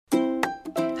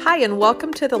Hi, and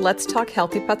welcome to the Let's Talk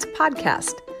Healthy Pets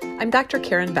podcast. I'm Dr.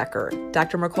 Karen Becker,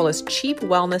 Dr. Mercola's Chief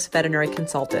Wellness Veterinary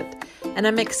Consultant, and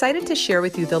I'm excited to share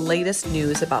with you the latest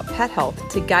news about pet health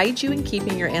to guide you in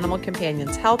keeping your animal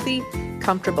companions healthy,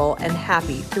 comfortable, and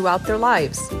happy throughout their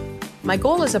lives. My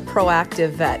goal as a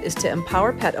proactive vet is to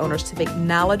empower pet owners to make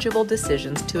knowledgeable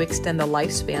decisions to extend the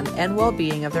lifespan and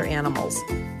well-being of their animals.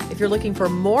 If you're looking for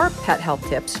more pet health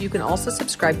tips, you can also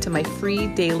subscribe to my free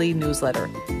daily newsletter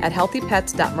at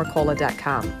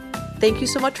healthypets.mercola.com. Thank you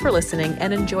so much for listening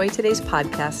and enjoy today's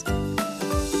podcast.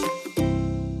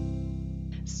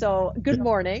 So, good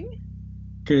morning.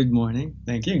 Good morning.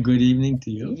 Thank you. Good evening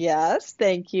to you. Yes,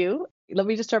 thank you. Let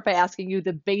me just start by asking you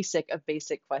the basic of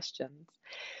basic questions.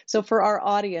 So for our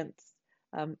audience,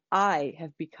 I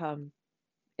have become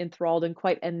enthralled and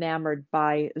quite enamored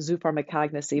by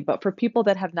Zoopharmacognosy, but for people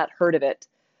that have not heard of it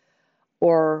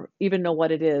or even know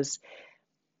what it is,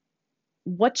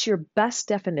 what's your best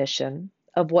definition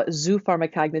of what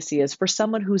Zoopharmacognosy is for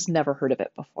someone who's never heard of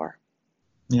it before?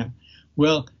 Yeah.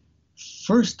 Well,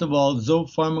 first of all,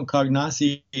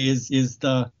 Zoopharmacognosy is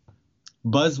the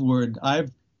buzzword. I've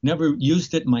never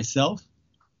used it myself.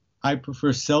 I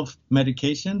prefer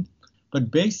self-medication,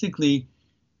 but basically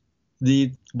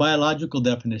the biological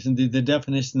definition, the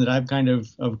definition that I've kind of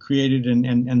created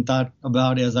and thought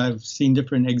about as I've seen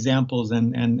different examples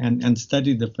and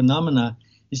studied the phenomena,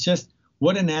 is just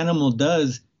what an animal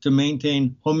does to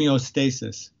maintain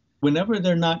homeostasis. Whenever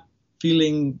they're not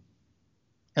feeling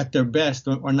at their best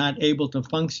or not able to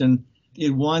function, it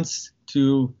wants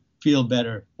to feel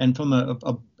better. And from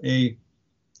a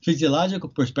physiological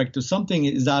perspective, something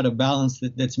is out of balance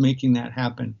that's making that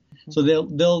happen. So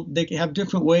they can have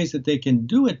different ways that they can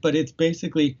do it, but it's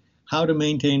basically how to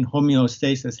maintain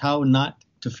homeostasis, how not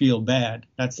to feel bad.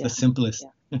 That's the simplest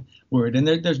word. And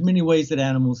there's many ways that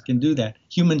animals can do that.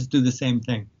 Humans do the same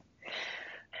thing.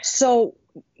 So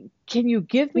can you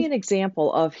give me an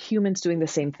example of humans doing the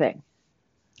same thing?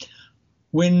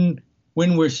 When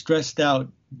we're stressed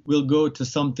out, we'll go to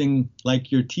something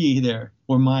like your tea there,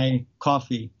 or my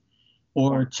coffee,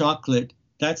 or chocolate.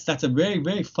 That's a very,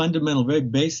 very fundamental, very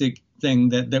basic thing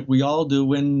that we all do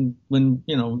when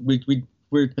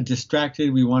we're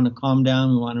distracted. We want to calm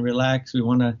down. We want to relax. We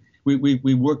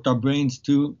worked our brains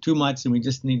too much, and we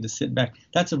just need to sit back.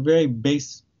 That's a very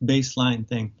baseline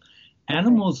thing.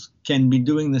 Animals can be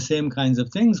doing the same kinds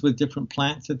of things with different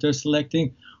plants that they're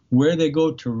selecting, where they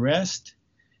go to rest.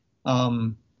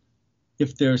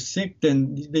 If they're sick,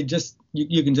 then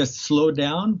you can just slow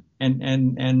down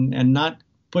and not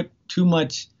put too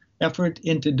much effort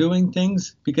into doing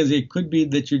things, because it could be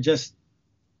that you're just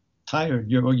tired,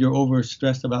 you're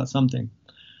overstressed about something.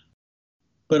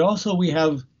 But also we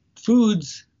have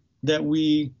foods that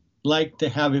we like to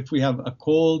have if we have a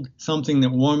cold, something that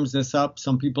warms us up.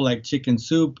 Some people like chicken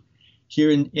soup. Here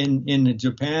in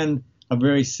Japan, a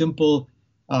very simple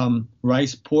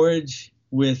rice porridge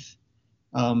with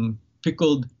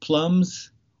pickled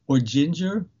plums or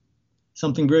ginger,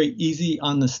 something very easy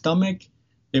on the stomach.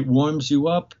 It warms you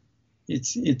up.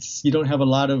 You don't have a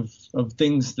lot of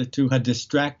things to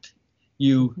distract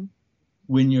you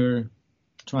when you're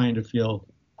trying to feel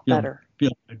better.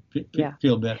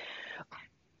 Feel better.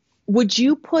 Would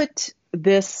you put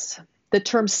the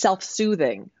term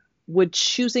self-soothing? Would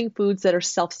choosing foods that are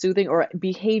self-soothing or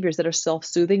behaviors that are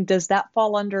self-soothing, does that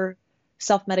fall under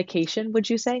self-medication, would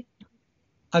you say?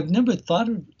 I've never thought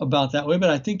about that way, but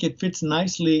I think it fits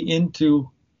nicely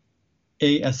into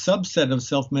a subset of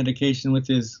self-medication, which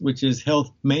is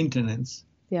health maintenance.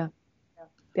 Yeah.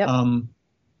 Yep.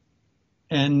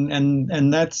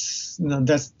 And that's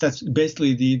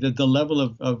basically the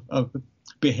level of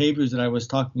behaviors that I was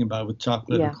talking about with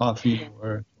chocolate or coffee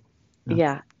or.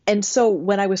 Yeah. And so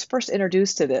when I was first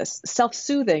introduced to this,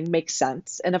 self-soothing makes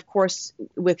sense. And of course,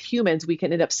 with humans, we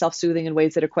can end up self-soothing in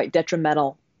ways that are quite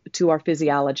detrimental to our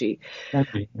physiology.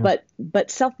 Exactly, yeah.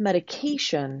 But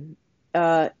self-medication,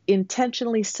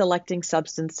 intentionally selecting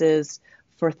substances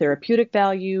for therapeutic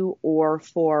value or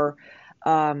for,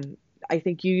 I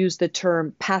think you used the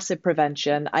term passive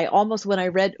prevention. When I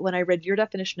read your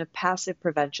definition of passive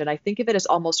prevention, I think of it as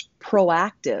almost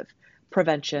proactive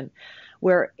prevention,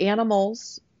 where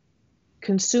animals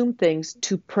consume things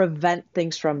to prevent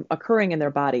things from occurring in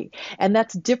their body. And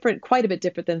that's different, quite a bit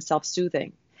different than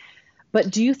self-soothing.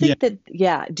 But do you think that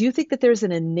there's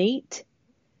an innate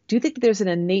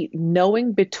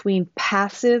knowing between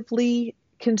passively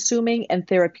consuming and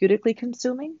therapeutically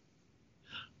consuming?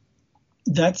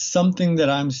 That's something that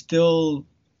I'm still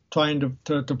trying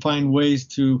to find ways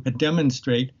to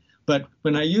demonstrate. But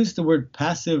when I use the word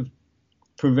passive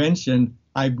prevention,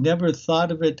 I've never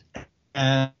thought of it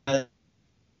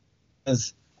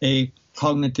as a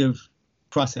cognitive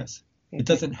process. Okay. It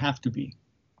doesn't have to be.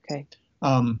 Okay.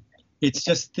 It's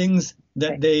just things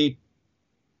that they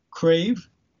crave,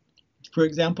 for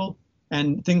example,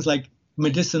 and things like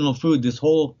medicinal food. This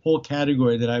whole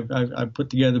category that I've put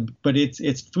together, but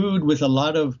it's food with a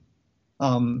lot of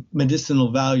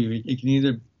medicinal value. It can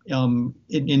either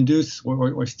induce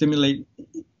or stimulate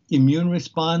immune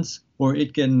response, or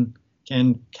it can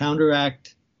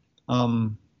counteract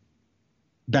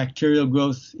bacterial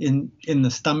growth in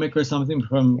the stomach or something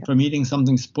from eating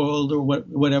something spoiled or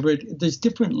whatever. There's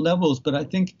different levels, but I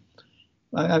think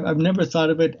I've never thought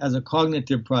of it as a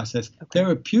cognitive process. Okay.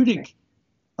 Therapeutic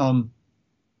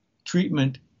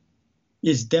treatment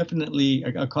is definitely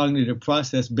a cognitive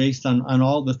process based on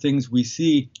all the things we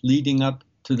see leading up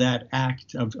to that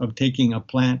act of taking a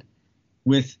plant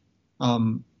with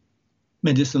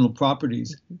medicinal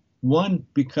properties. Mm-hmm. One,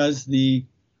 because the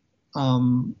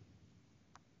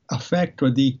effect or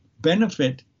the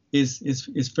benefit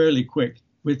is fairly quick.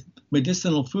 With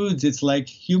medicinal foods, it's like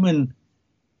human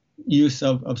use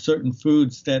of certain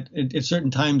foods that at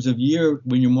certain times of year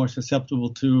when you're more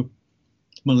susceptible to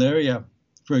malaria,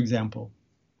 for example.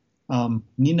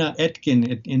 Nina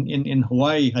Etkin in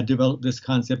Hawaii had developed this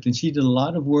concept, and she did a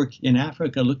lot of work in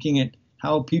Africa looking at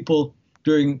how people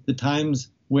during the times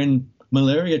when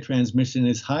malaria transmission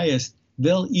is highest,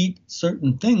 they'll eat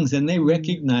certain things, and they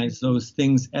recognize those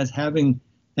things as having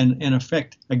an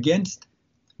effect against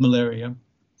malaria.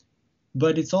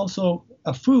 But it's also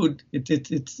a food.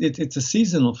 It's a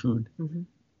seasonal food. Mm-hmm.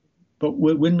 But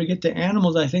when we get to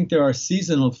animals, I think there are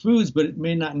seasonal foods, but it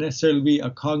may not necessarily be a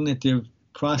cognitive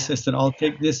process that I'll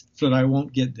take this so that I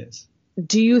won't get this.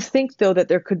 Do you think, though, that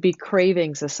there could be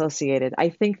cravings associated? I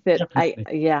think that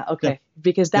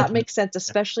because that makes sense,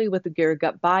 especially with your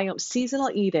gut biome. Seasonal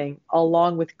eating,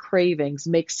 along with cravings,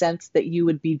 makes sense that you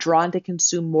would be drawn to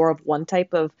consume more of one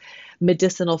type of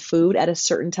medicinal food at a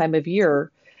certain time of year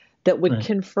that would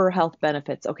confer health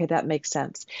benefits. Okay, that makes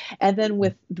sense. And then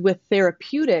with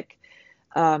therapeutic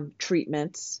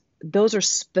treatments, those are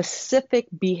specific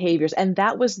behaviors, and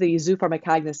that was the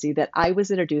Zoopharmacognosy that I was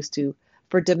introduced to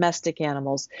for domestic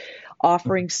animals,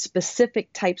 offering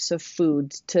specific types of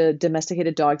foods to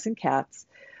domesticated dogs and cats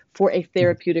for a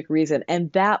therapeutic reason.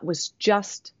 And that was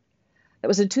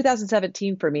in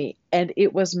 2017 for me. And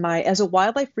it was as a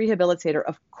wildlife rehabilitator,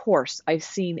 of course, I've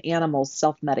seen animals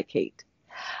self-medicate.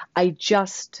 I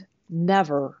just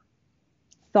never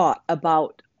thought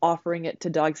about offering it to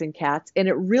dogs and cats. And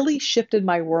it really shifted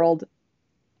my world.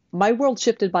 My world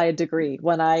shifted by a degree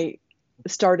when I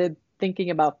started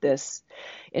thinking about this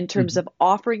in terms of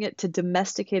offering it to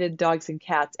domesticated dogs and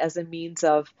cats as a means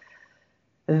of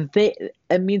their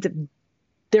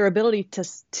ability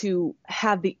to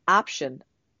have the option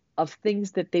of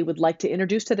things that they would like to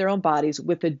introduce to their own bodies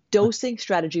with a dosing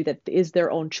strategy that is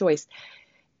their own choice.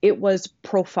 It was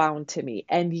profound to me.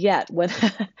 And yet, when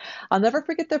I'll never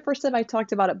forget the first time I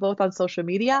talked about it, both on social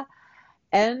media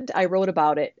and I wrote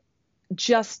about it,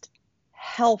 just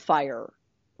hellfire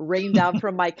rained down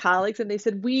from my colleagues, and they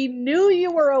said, "We knew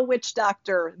you were a witch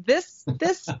doctor. This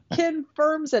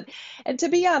confirms it." And to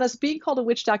be honest, being called a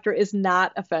witch doctor is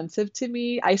not offensive to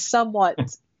me. I somewhat,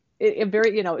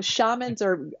 shamans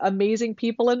are amazing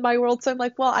people in my world. So I'm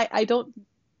like, well, I don't.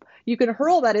 You can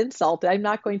hurl that insult. I'm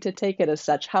not going to take it as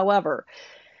such. However,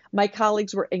 my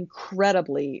colleagues were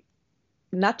incredibly,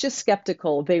 not just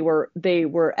skeptical, they were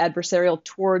adversarial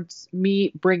towards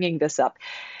me bringing this up.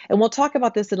 And we'll talk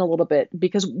about this in a little bit,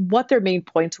 because what their main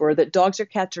points were that dogs or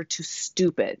cats are too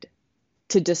stupid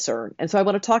to discern. And so I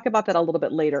want to talk about that a little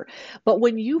bit later. But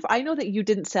I know that you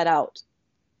didn't set out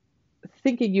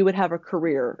thinking you would have a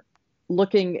career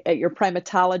looking at your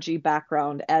primatology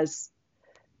background as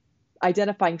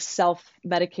identifying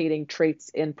self-medicating traits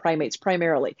in primates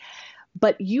primarily.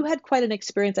 But you had quite an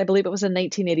experience, I believe it was in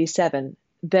 1987,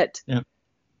 that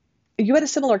you had a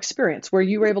similar experience where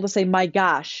you were able to say, my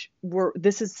gosh,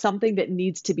 this is something that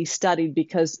needs to be studied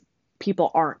because people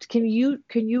aren't. Can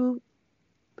you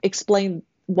explain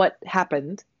what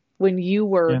happened when you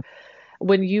were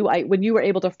when you were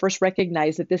able to first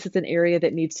recognize that this is an area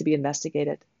that needs to be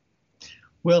investigated?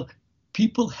 Well,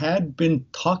 people had been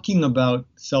talking about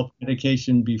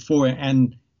self-medication before,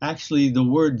 and actually the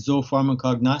word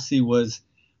Zoopharmacognosy was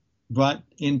brought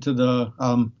into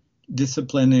the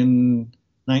discipline in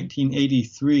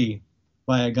 1983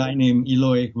 by a guy named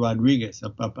Eloy Rodriguez,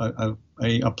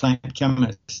 a plant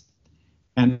chemist,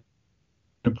 and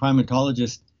a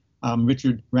primatologist,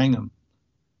 Richard Wrangham.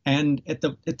 And at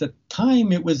the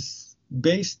time, it was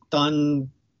based on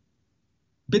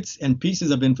bits and pieces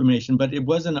of information, but it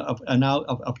wasn't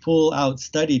a full-out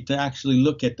study to actually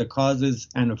look at the causes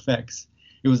and effects.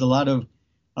 it was a lot of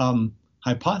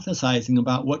hypothesizing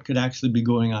about what could actually be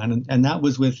going on. And that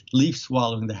was with leaf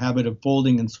swallowing, the habit of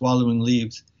folding and swallowing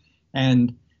leaves.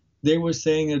 And they were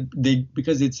saying that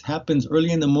because it happens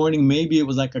early in the morning, maybe it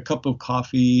was like a cup of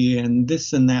coffee and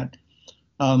this and that.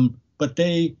 But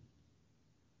they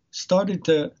started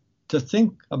to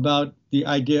think about the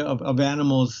idea of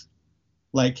animals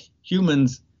like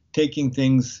humans taking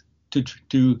things to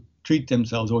treat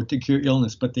themselves or to cure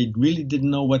illness, but they really didn't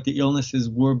know what the illnesses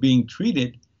were being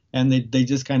treated, and they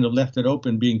just kind of left it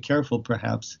open, being careful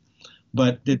perhaps.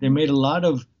 But they made a lot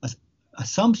of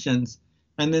assumptions,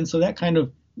 and then so that kind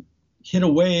of hit a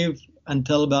wave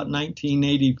until about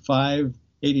 1985,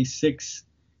 86,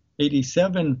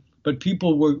 87. But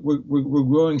people were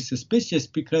growing suspicious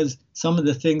because some of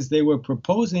the things they were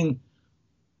proposing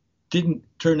didn't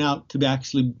turn out to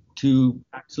actually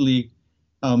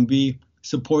be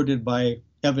supported by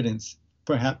evidence.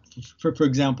 Perhaps, for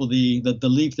example, the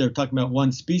leaf, they're talking about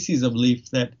one species of leaf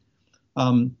that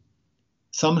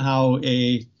somehow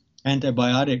a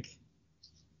antibiotic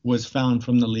was found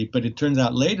from the leaf, but it turns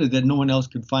out later that no one else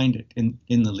could find it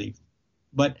in the leaf.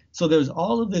 But so there's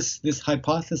all of this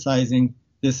hypothesizing,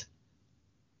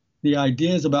 the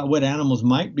ideas about what animals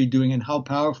might be doing and how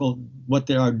powerful what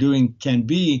they are doing can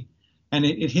be, and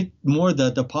it hit more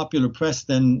the popular press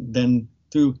than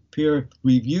through peer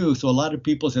review. So a lot of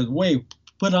people said, "Wait,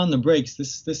 put on the brakes.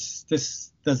 This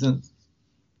doesn't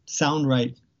sound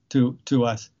right to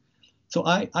us." So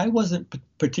I wasn't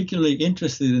particularly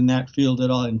interested in that field at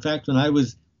all. In fact, when I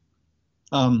was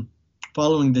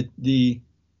following the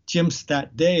chimps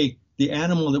that day, the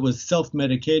animal that was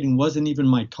self-medicating wasn't even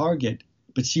my target,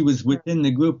 but she was within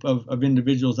the group of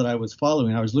individuals that I was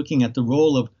following. I was looking at the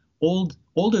role of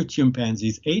older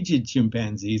chimpanzees, aged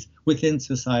chimpanzees within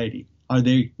society. Are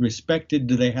they respected?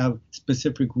 Do they have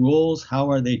specific roles?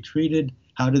 How are they treated?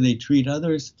 How do they treat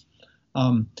others?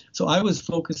 So I was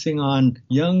focusing on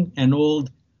young and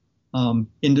old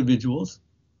individuals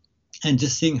and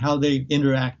just seeing how they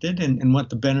interacted and what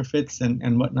the benefits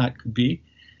and whatnot could be.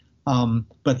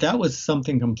 But that was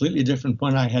something completely different from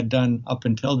what I had done up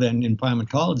until then in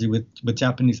primatology with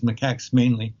Japanese macaques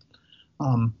mainly.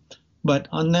 But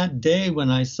on that day when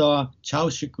I saw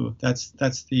Chaoshiku,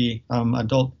 that's the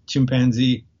adult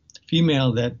chimpanzee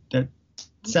female that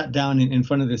sat down in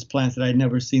front of this plant that I'd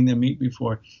never seen them eat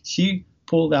before, she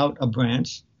pulled out a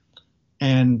branch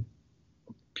and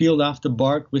peeled off the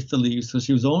bark with the leaves. So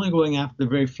she was only going after the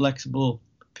very flexible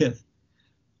pith.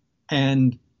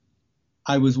 And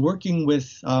I was working with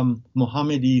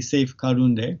Mohamedi Saif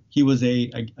Karunde. He was a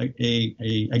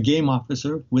game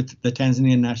officer with the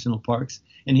Tanzanian National Parks,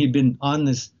 and he'd been on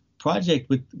this project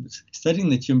with studying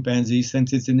the chimpanzee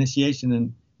since its initiation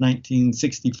in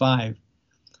 1965.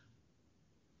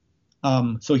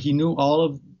 So he knew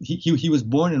he was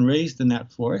born and raised in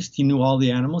that forest. He knew all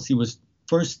the animals. He was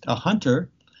first a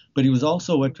hunter, but he was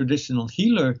also a traditional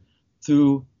healer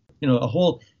through, a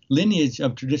whole lineage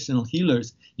of traditional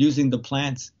healers using the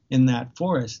plants in that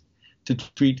forest to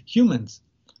treat humans.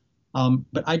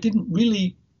 But I didn't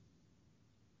really,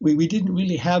 we didn't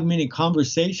really have many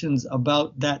conversations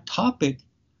about that topic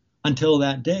until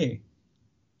that day.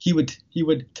 He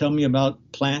would tell me about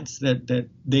plants that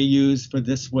they use for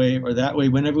this way or that way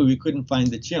whenever we couldn't find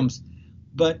the chimps.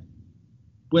 But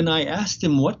when I asked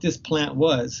him what this plant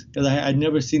was, because I'd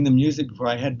never seen them use it before,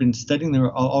 I had been studying them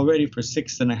already for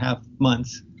 6.5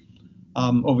 months.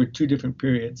 Over 2 different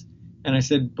periods. And I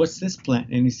said, "What's this plant?"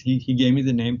 And he gave me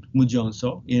the name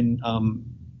Mujonso in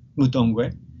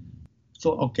Mutongwe.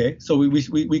 So, okay. So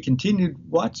we continued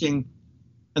watching.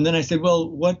 And then I said, "Well,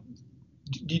 what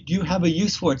do you have a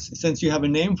use for it since you have a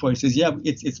name for it?" He says, "Yeah,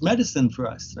 it's medicine for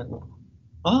us." I go,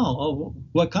 oh,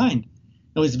 what kind?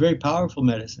 It was very powerful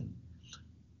medicine.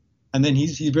 And then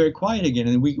he's very quiet again.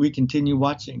 And we continue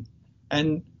watching.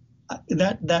 And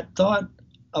that thought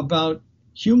about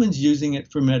humans using it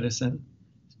for medicine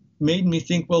made me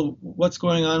think, well, what's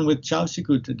going on with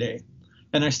Chaoshiku today?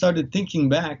 And I started thinking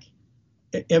back,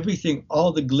 everything,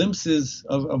 all the glimpses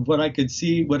of what I could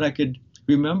see, what I could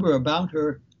remember about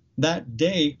her that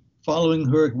day, following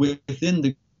her within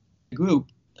the group.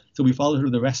 So we followed her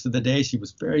the rest of the day. She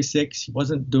was very sick. She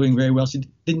wasn't doing very well. She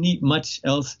didn't eat much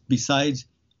else besides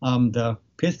the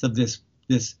pith of this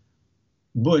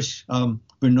bush,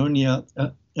 Vernonia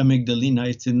amygdalina.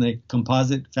 It's in the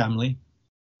composite family.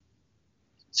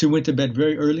 She went to bed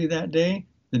very early that day.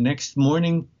 The next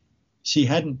morning, she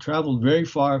hadn't traveled very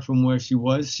far from where she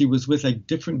was. She was with a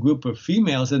different group of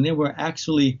females, and they were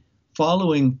actually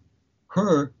following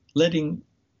her, letting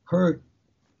her,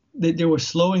 they were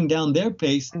slowing down their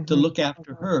pace to look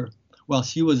after her while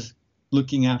she was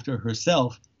looking after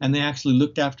herself, and they actually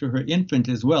looked after her infant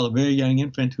as well, a very young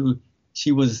infant who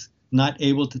she was not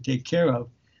able to take care of.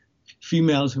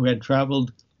 Females who had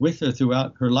traveled with her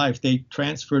throughout her life, they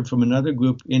transferred from another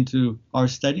group into our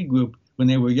study group when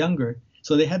they were younger.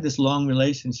 So they had this long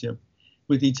relationship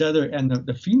with each other, and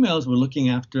the females were looking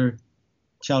after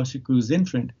Chaoshiku's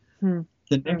infant.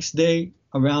 The next day,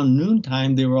 around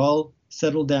noontime, they were all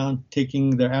settled down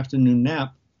taking their afternoon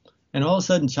nap, and all of a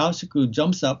sudden Chaoshiku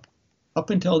jumps up. Up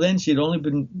until then, she had only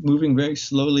been moving very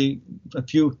slowly, a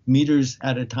few meters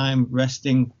at a time,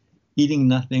 resting, eating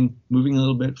nothing, moving a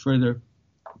little bit further.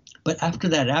 But after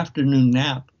that afternoon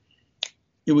nap,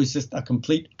 it was just a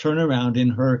complete turnaround in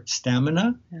her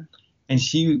stamina. Yeah. And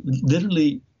she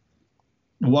literally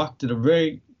walked at a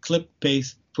very clipped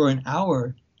pace for an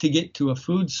hour to get to a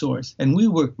food source. And we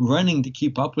were running to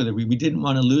keep up with her. We didn't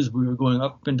want to lose. We were going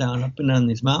up and down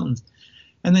these mountains.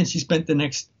 And then she spent the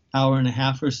next hour and a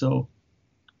half or so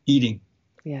eating.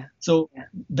 Yeah. So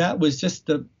that was just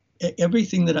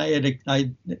everything that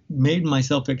I made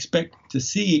myself expect to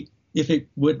see if it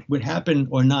would happen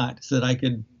or not, so that I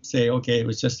could say, okay, it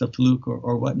was just a fluke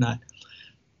or whatnot.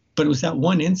 But it was that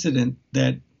one incident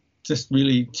that just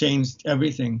really changed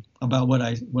everything about what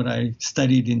I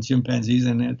studied in chimpanzees,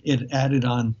 and it added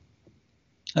on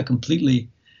a completely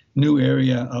new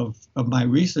area of my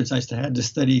research. I had to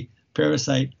study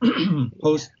parasite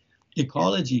host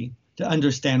ecology to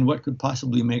understand what could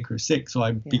possibly make her sick. So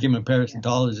I became a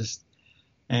parasitologist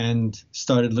and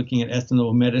started looking at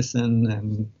ethnomedicine,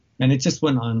 and it just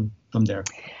went on from there.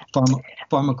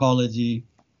 Pharmacology,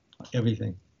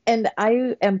 everything. And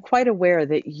I am quite aware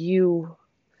that you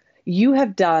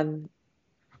have done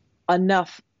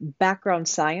enough background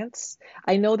science.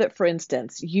 I know that, for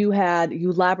instance, you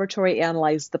laboratory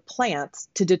analyzed the plants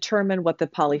to determine what the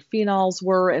polyphenols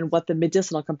were and what the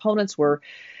medicinal components were,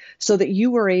 so that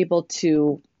you were able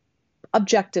to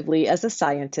objectively, as a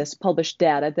scientist, publish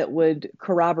data that would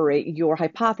corroborate your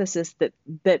hypothesis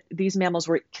that these mammals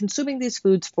were consuming these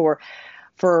foods for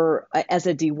as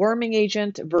a deworming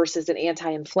agent versus an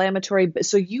anti-inflammatory.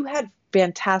 So you had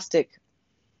fantastic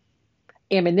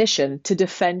ammunition to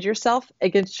defend yourself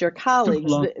against your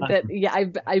colleagues.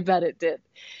 I bet it did.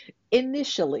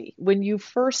 Initially, when you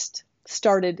first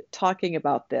started talking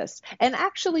about this, and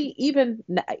actually even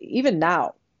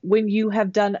now, when you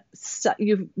have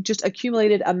you've just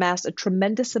amassed a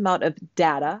tremendous amount of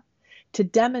data to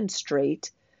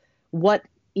demonstrate what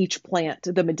each plant,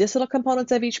 the medicinal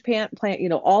components of each plant,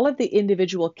 all of the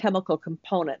individual chemical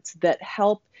components that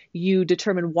help you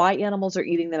determine why animals are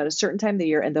eating them at a certain time of the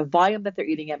year and the volume that they're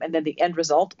eating them, and then the end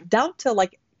result, down to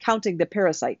like counting the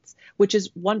parasites, which is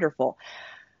wonderful.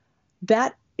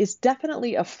 That is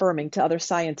definitely affirming to other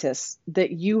scientists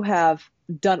that you have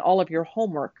done all of your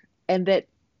homework and that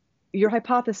your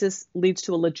hypothesis leads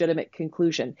to a legitimate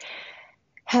conclusion.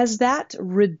 Has that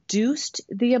reduced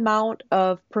the amount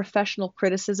of professional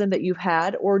criticism that you've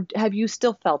had, or have you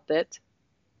still felt it?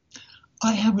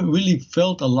 I haven't really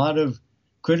felt a lot of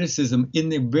criticism in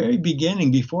the very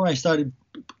beginning, before I started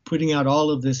putting out all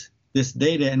of this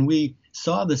data, and we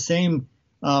saw the same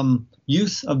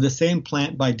use of the same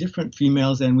plant by different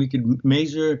females, and we could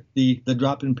measure the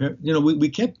drop in, we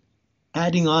kept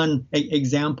adding on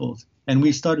examples. And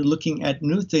we started looking at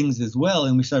new things as well,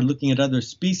 and we started looking at other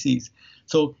species.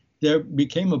 So there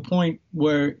became a point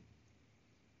where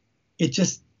it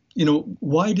just,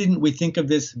 why didn't we think of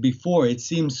this before? It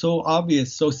seems so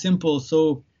obvious, so simple,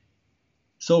 so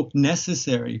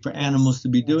necessary for animals to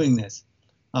be doing this.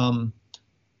 In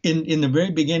the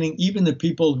very beginning, even the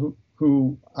people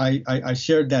who I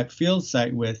shared that field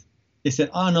site with, they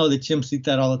said, oh no, the chimps eat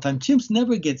that all the time. Chimps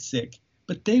never get sick,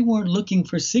 but they weren't looking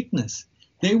for sickness.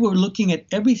 They were looking at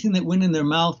everything that went in their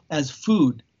mouth as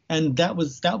food, and that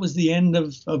was the end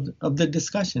of the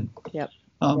discussion. Yep.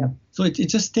 So it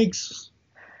just takes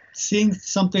seeing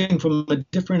something from a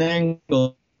different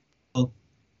angle,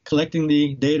 collecting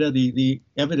the data, the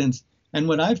evidence. And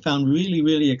what I found really,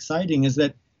 really exciting is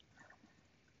that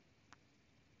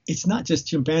it's not just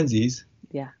chimpanzees.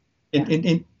 Yeah.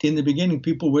 In the beginning,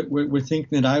 people were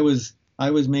thinking that I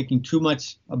was making too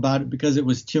much about it because it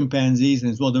was chimpanzees,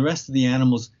 and the rest of the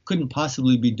animals couldn't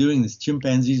possibly be doing this.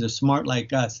 Chimpanzees are smart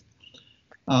like us.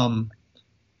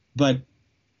 But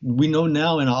we know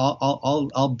now, and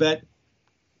I'll bet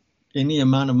any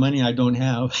amount of money I don't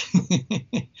have,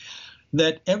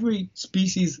 that every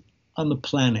species on the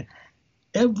planet,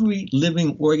 every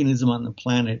living organism on the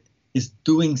planet is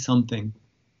doing something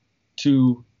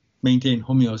to maintain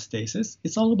homeostasis.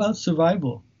 It's all about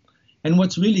survival. And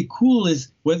what's really cool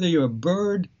is whether you're a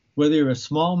bird, whether you're a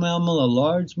small mammal, a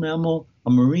large mammal, a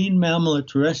marine mammal, a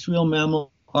terrestrial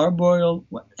mammal, arboreal,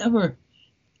 whatever,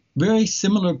 very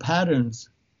similar patterns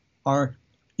are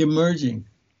emerging.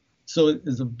 So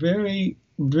it's a very,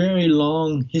 very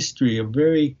long history of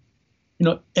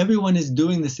everyone is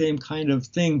doing the same kind of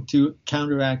thing to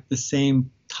counteract the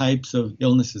same types of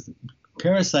illnesses.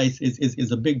 Parasites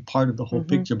is a big part of the whole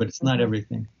picture, but it's not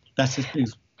everything. That's just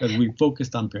because we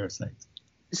focused on parasites.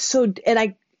 So, and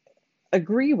I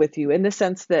agree with you in the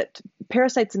sense that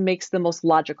parasites makes the most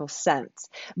logical sense,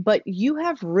 but you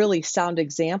have really sound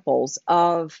examples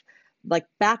of like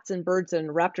bats and birds and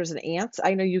raptors and ants.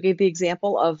 I know you gave the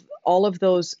example of all of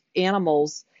those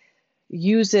animals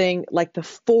using like the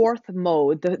fourth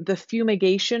mode, the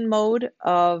fumigation mode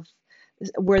of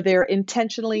where they're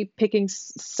intentionally picking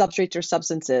substrates or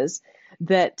substances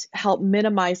that help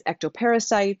minimize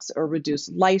ectoparasites or reduce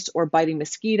lice or biting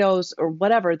mosquitoes or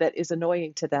whatever that is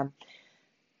annoying to them.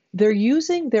 They're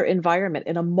using their environment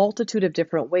in a multitude of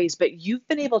different ways, but you've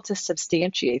been able to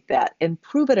substantiate that and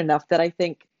prove it enough that I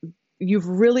think you've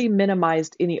really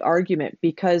minimized any argument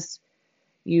because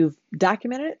you've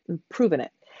documented it and proven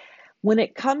it. When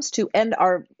it comes to, and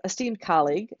our esteemed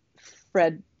colleague,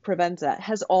 Fred Provenza,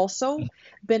 has also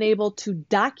been able to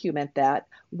document that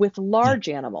with large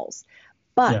animals.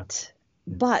 But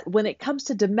when it comes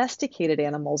to domesticated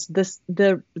animals,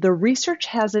 the research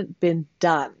hasn't been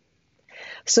done.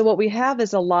 So what we have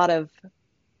is a lot of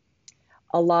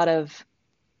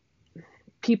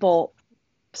people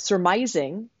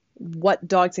surmising what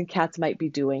dogs and cats might be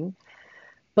doing,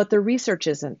 but the research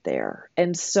isn't there.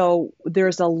 And so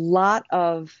there's a lot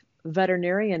of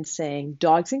veterinarians saying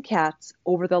dogs and cats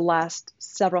over the last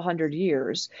several hundred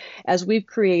years, as we've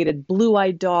created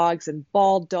blue-eyed dogs and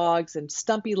bald dogs and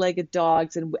stumpy-legged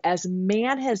dogs, and as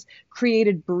man has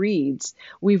created breeds,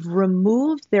 we've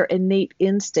removed their innate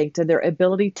instinct and their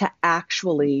ability to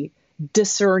actually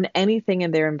discern anything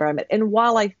in their environment. And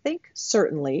while I think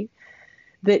certainly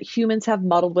that humans have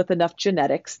muddled with enough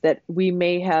genetics that we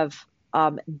may have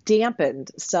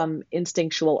dampened some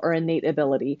instinctual or innate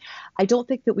ability, I don't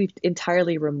think that we've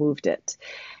entirely removed it.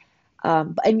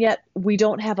 And yet we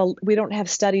don't have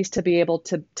studies to be able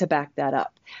to back that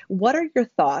up. What are your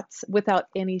thoughts, without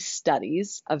any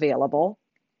studies available,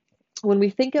 when we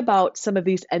think about some of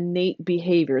these innate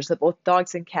behaviors that both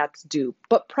dogs and cats do,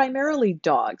 but primarily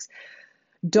dogs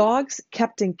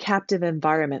kept in captive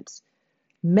environments?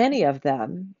 Many of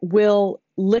them will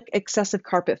lick excessive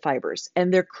carpet fibers,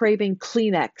 and they're craving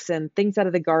Kleenex and things out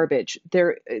of the garbage.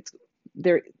 They're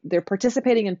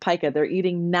participating in pica. They're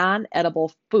eating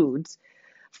non-edible foods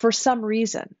for some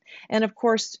reason. And of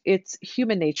course, it's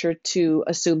human nature to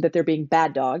assume that they're being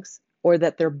bad dogs or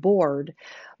that they're bored,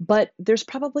 but there's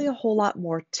probably a whole lot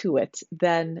more to it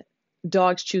than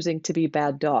dogs choosing to be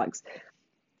bad dogs.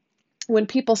 When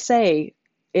people say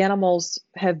animals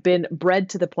have been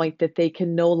bred to the point that they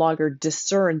can no longer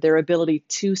discern their ability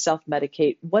to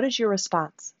self-medicate, what is your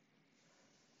response?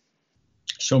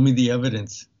 Show me the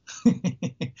evidence.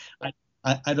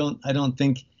 I don't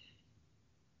think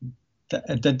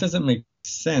that doesn't make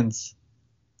sense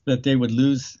that they would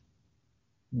lose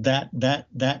that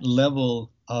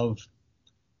level of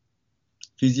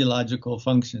physiological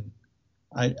function.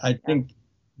 I think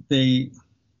they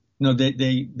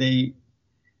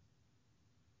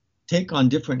take on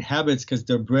different habits because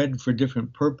they're bred for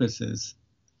different purposes,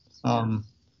 and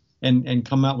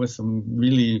come out with some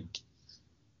really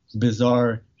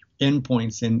bizarre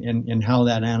endpoints in how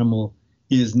that animal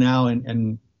is now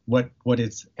and what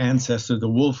its ancestor, the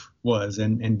wolf, was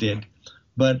and did.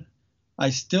 But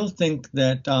I still think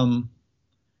that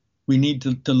we need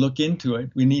to look into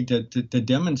it. We need to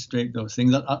demonstrate those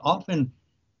things. Often,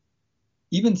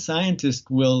 even scientists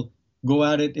will go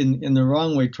at it in the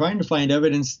wrong way, trying to find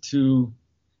evidence to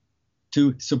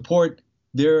support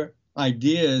their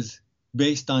ideas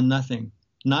based on nothing,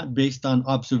 not based on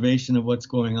observation of what's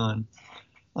going on.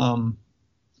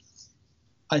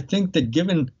 I think that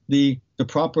given the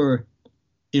proper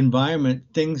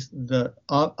environment, the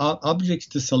objects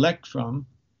to select from,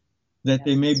 that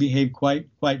they may behave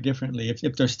quite differently.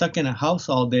 If they're stuck in a house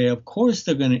all day, of course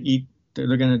they're going to eat.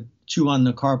 They're going to chew on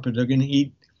the carpet. They're going to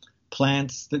eat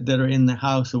plants that are in the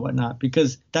house or whatnot,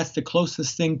 because that's the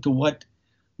closest thing to what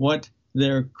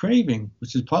they're craving,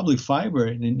 which is probably fiber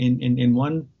in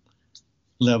one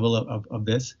level of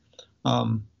this.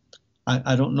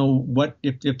 I don't know what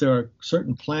if there are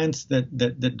certain plants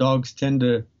that dogs tend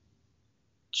to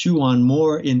chew on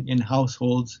more in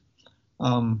households,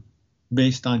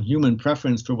 based on human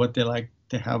preference for what they like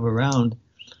to have around.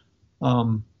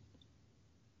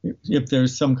 If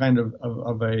there's some kind of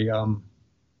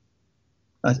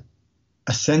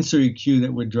a sensory cue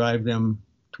that would drive them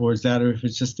towards that, or if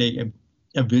it's just a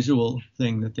a visual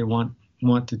thing that they want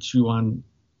to chew on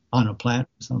a plant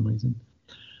for some reason.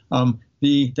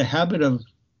 The habit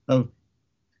of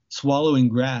swallowing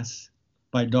grass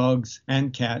by dogs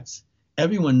and cats,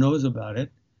 everyone knows about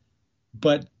it,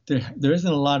 but there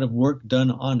isn't a lot of work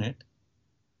done on it.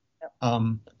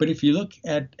 But if you look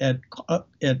at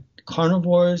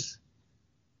carnivores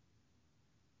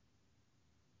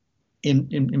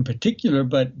in particular,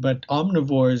 but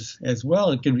omnivores as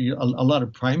well, it can be a lot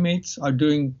of primates are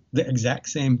doing the exact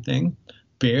same thing.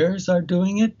 Bears are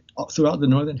doing it throughout the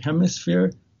northern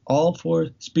hemisphere. All 4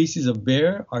 species of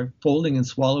bear are folding and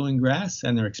swallowing grass,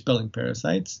 and they're expelling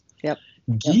parasites. Yep.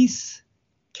 Geese,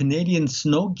 Canadian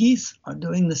snow geese, are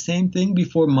doing the same thing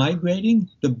before migrating.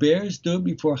 The bears do it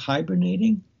before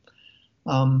hibernating.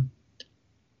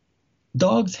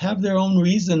 Dogs have their own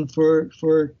reason for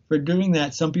doing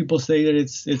that. Some people say that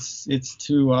it's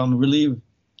to relieve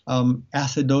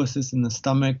acidosis in the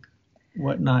stomach,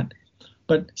 whatnot.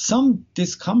 But some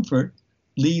discomfort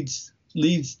leads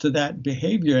to that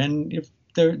behavior, and if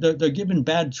they're given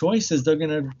bad choices, they're going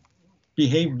to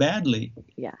behave badly.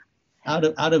 Yeah.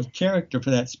 Out of character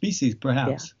for that species,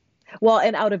 perhaps. Yeah. Well,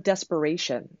 and out of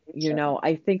desperation,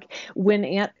 I think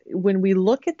when we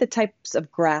look at the types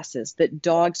of grasses that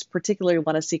dogs particularly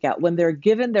want to seek out, when they're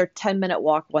given their 10-minute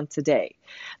walk once a day,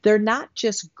 they're not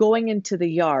just going into the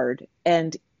yard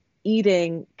and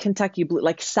eating Kentucky blue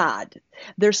like sod.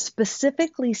 They're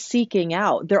specifically seeking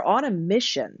out. They're on a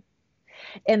mission.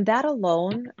 And that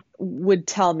alone would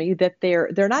tell me that they're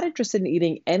not interested in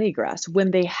eating any grass.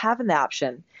 When they have an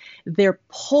option, they're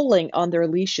pulling on their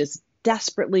leashes,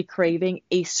 desperately craving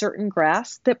a certain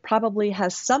grass that probably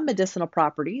has some medicinal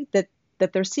property that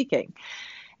they're seeking.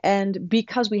 And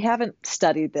because we haven't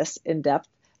studied this in depth,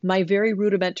 my very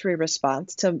rudimentary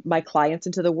response to my clients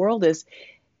and to the world is,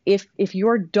 if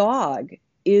your dog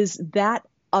is that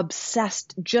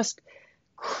obsessed, just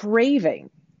craving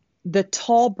the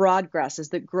tall, broad grasses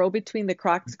that grow between the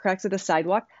cracks of the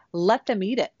sidewalk, let them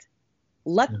eat it.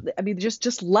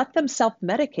 Just let them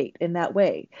self-medicate in that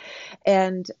way.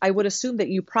 And I would assume that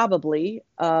you probably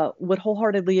would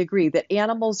wholeheartedly agree that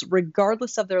animals,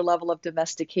 regardless of their level of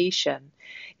domestication,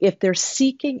 if they're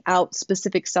seeking out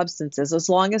specific substances, as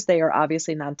long as they are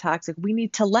obviously non-toxic, we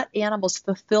need to let animals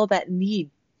fulfill that need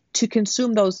to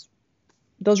consume those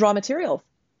raw materials.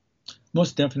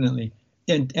 Most definitely.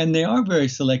 And they are very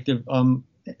selective.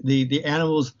 The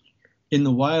animals in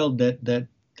the wild that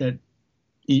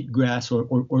eat grass or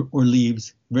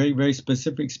leaves, very, very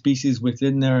specific species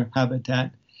within their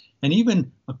habitat, and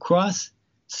even across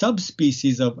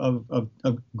subspecies of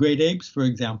great apes, for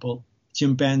example,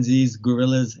 chimpanzees,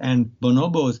 gorillas, and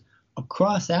bonobos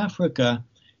across Africa,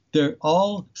 they're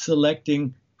all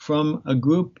selecting from a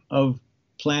group of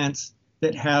plants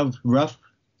that have rough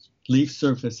leaf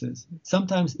surfaces,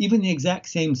 sometimes even the exact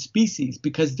same species,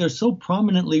 because they're so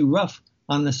prominently rough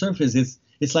on the surface.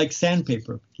 It's like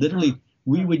sandpaper. Literally,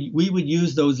 we would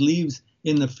use those leaves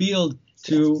in the field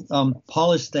to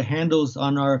polish the handles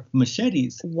on our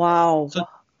machetes. Wow. So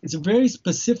it's a very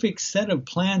specific set of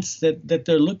plants that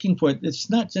they're looking for.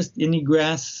 It's not just any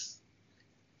grass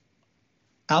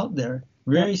out there.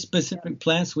 Very specific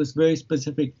plants with very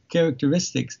specific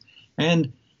characteristics.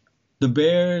 And the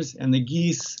bears and the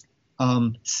geese,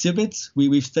 civets,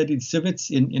 we've studied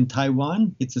civets in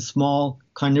Taiwan. It's a small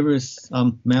carnivorous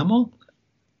mammal.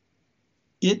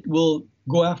 It will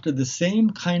go after the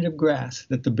same kind of grass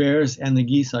that the bears and the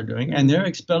geese are doing, and they're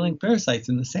expelling parasites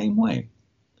in the same way.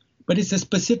 But it's a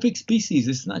specific species.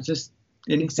 It's not just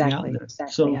anything out there.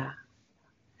 Exactly. So,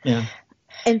 yeah.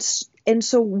 And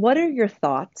so what are your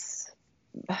thoughts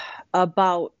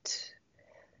about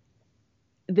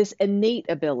this innate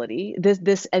ability,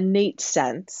 this innate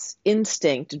sense,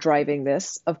 instinct driving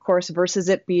this, of course, versus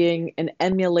it being an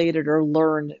emulated or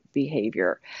learned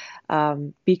behavior?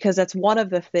 Because that's one of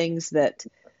the things that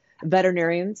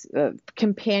veterinarians,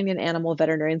 companion animal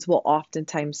veterinarians will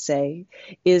oftentimes say,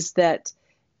 is that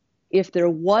if there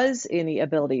was any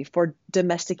ability for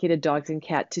domesticated dogs and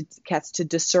cats to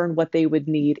discern what they would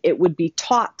need, it would be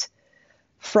taught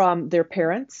from their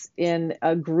parents in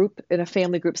a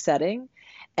family group setting.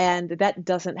 And that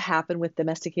doesn't happen with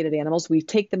domesticated animals. We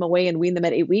take them away and wean them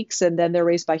at 8 weeks, and then they're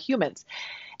raised by humans.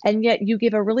 And yet you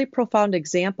give a really profound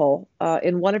example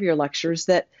in one of your lectures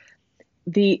that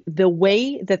the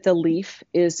way that the leaf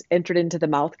is entered into the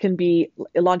mouth can be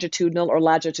longitudinal or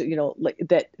latitudinal,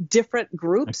 that different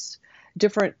groups,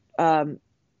 different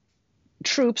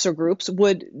troops or groups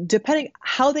would, depending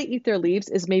how they eat their leaves,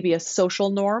 is maybe a social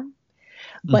norm.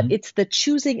 But it's the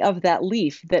choosing of that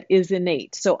leaf that is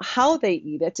innate. So how they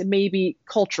eat it may be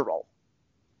cultural,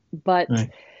 but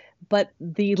but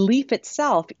the leaf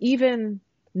itself, even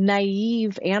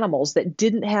naive animals that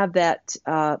didn't have that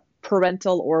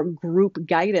parental or group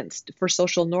guidance for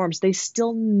social norms, they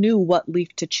still knew what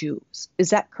leaf to choose.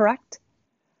 Is that correct?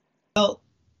 Well,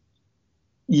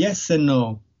 yes and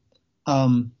no.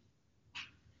 Um,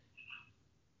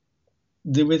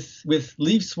 with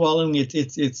leaf swallowing,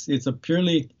 it's a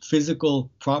purely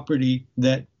physical property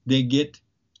that they get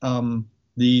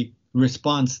the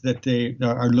response that they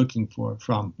are looking for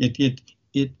from it.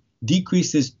 It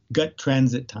decreases gut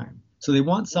transit time, so they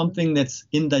want something that's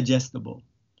indigestible,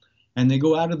 and they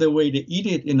go out of their way to eat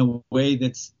it in a way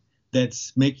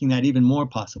that's making that even more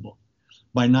possible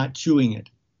by not chewing it.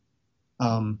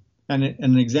 And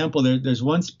an example, there's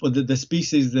one the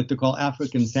species that they call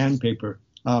African sandpaper,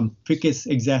 Ficus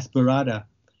exasperata.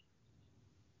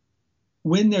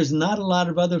 When there's not a lot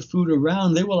of other food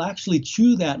around, they will actually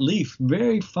chew that leaf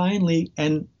very finely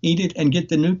and eat it and get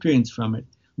the nutrients from it.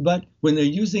 But when they're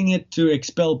using it to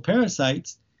expel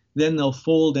parasites, then they'll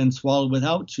fold and swallow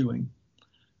without chewing.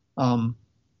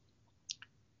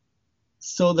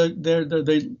 So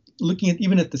they're looking at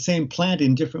even at the same plant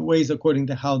in different ways according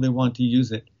to how they want to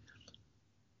use it.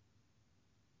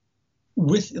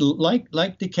 With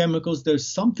like the chemicals, there's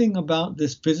something about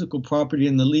this physical property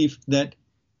in the leaf that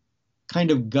kind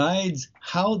of guides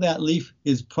how that leaf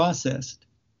is processed.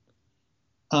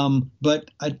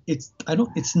 But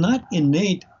it's not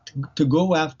innate to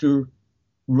go after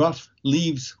rough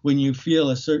leaves when you feel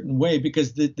a certain way,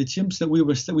 because the chimps that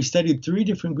we studied 3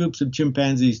 different groups of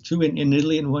chimpanzees, 2 in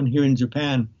Italy and 1 here in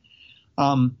Japan.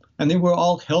 And they were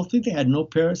all healthy. They had no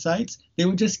parasites. They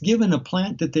were just given a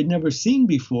plant that they'd never seen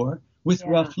before with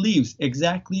rough leaves,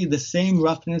 exactly the same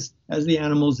roughness as the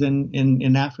animals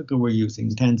in Africa were using,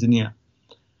 in Tanzania.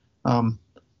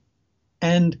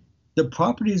 And the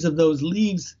properties of those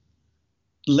leaves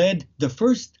led the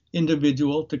first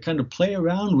individual to kind of play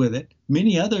around with it.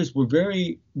 Many others were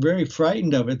very, very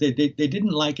frightened of it. They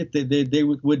didn't like it. They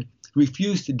would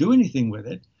refuse to do anything with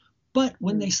it. But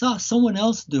when they saw someone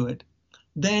else do it,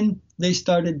 then they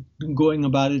started going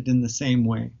about it in the same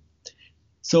way.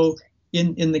 So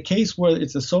in the case where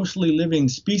it's a socially living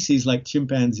species like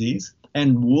chimpanzees,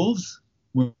 and wolves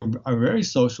are very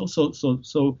social.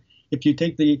 So if you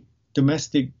take the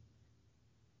domestic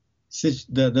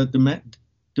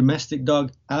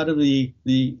dog out of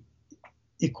the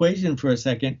equation for a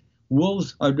second,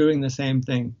 wolves are doing the same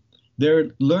thing. They're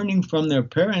learning from their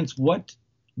parents what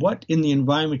in the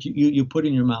environment you put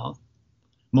in your mouth.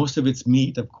 Most of it's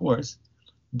meat, of course,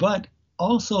 but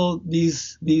also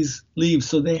these leaves.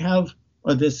 So they have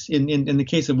this in the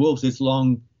case of wolves, it's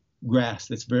long grass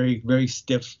that's very, very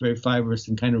stiff, very fibrous,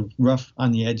 and kind of rough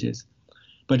on the edges,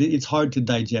 but it's hard to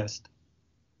digest.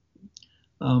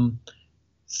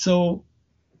 So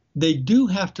they do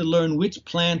have to learn which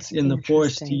plants in the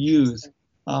forest to use.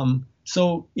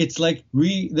 So it's like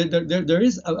there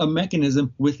is a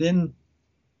mechanism within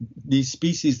these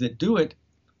species that do it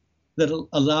that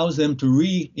allows them to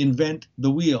reinvent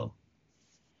the wheel,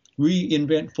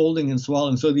 reinvent folding and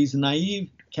swallowing. So these naive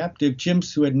captive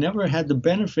chimps who had never had the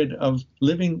benefit of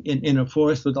living in a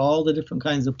forest with all the different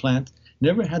kinds of plants,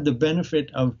 never had the benefit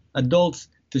of adults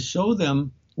to show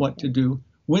them what to do.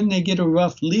 When they get a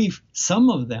rough leaf, some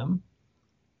of them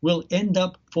will end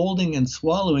up folding and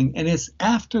swallowing. And it's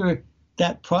after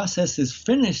that process is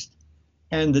finished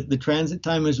and the transit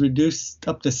time is reduced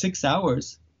up to 6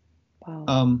 hours.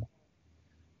 Wow.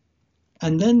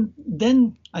 And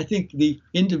then I think the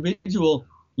individual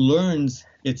learns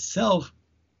itself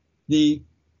the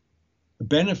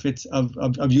benefits of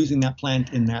using that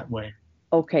plant in that way.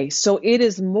 Okay, so it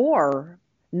is more,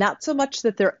 not so much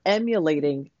that they're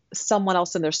emulating someone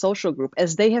else in their social group,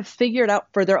 as they have figured out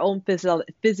for their own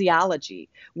physiology.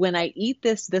 When I eat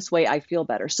this way, I feel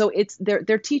better. So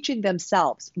they're teaching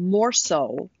themselves more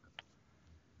so.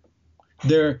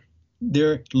 They're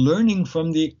learning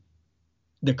from the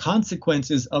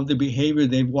consequences of the behavior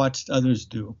they've watched others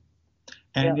do,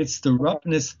 and it's the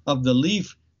roughness of the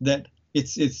leaf that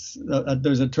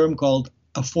there's a term called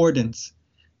affordance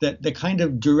that kind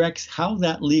of directs how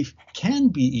that leaf can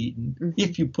be eaten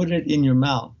if you put it in your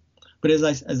mouth. But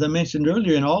as I mentioned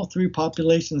earlier, in all 3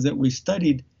 populations that we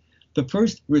studied, the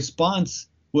first response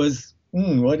was,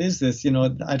 what is this? I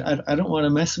don't want to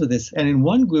mess with this. And in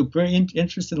one group, very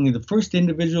interestingly, the first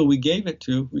individual we gave it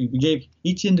to, we gave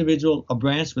each individual a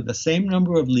branch with the same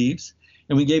number of leaves,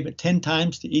 and we gave it 10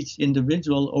 times to each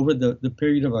individual over the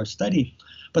period of our study.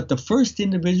 But the first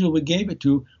individual we gave it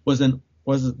to was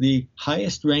the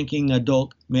highest ranking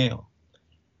adult male.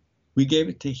 We gave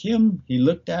it to him. He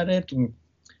looked at it and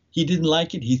he didn't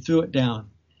like it. He threw it down.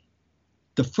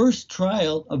 The first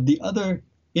trial of the other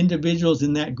individuals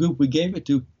in that group we gave it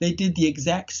to, they did the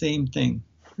exact same thing,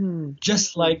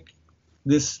 just like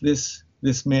this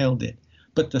male did.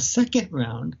 But the second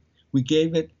round, we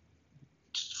gave it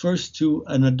first to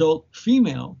an adult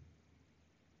female,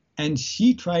 and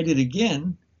she tried it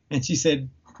again, and she said,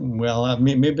 well,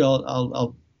 maybe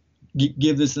I'll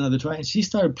give this another try. And she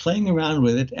started playing around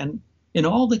with it, and in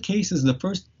all the cases, the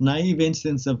first naive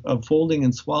instance of folding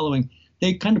and swallowing,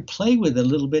 they kind of play with it a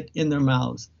little bit in their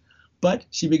mouths. But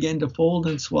she began to fold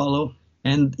and swallow,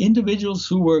 and individuals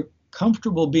who were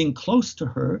comfortable being close to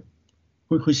her,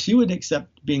 who she would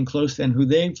accept being close and who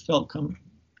they felt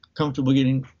comfortable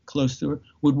getting close to her,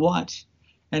 would watch.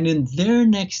 And in their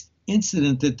next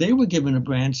incident that they were given a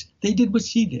branch, they did what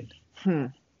she did.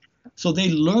 So they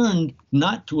learned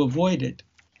not to avoid it.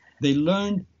 They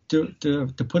learned to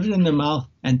put it in their mouth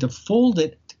and to fold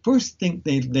it. The first thing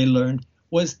they learned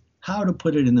was how to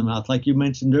put it in the mouth, like you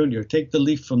mentioned earlier. Take the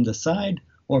leaf from the side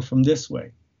or from this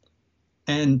way.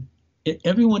 And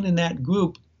everyone in that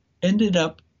group ended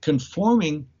up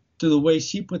conforming to the way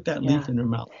she put that leaf in her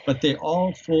mouth. But they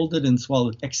all folded and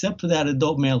swallowed, except for that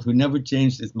adult male who never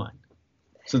changed his mind.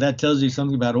 So that tells you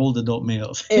something about old adult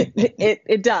males.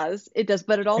 It does. It does.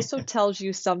 But it also tells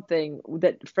you something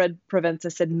that Fred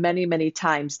Provenza said many, many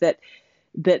times, that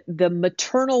the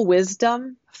maternal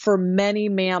wisdom for many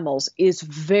mammals is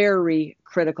very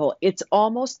critical. It's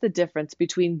almost the difference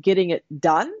between getting it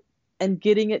done and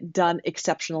getting it done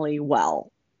exceptionally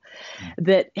well.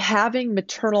 That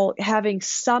having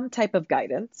some type of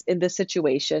guidance in this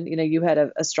situation, you had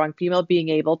a strong female being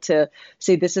able to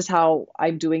say, this is how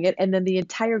I'm doing it. And then the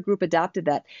entire group adopted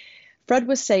that. Fred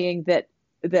was saying that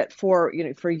for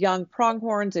young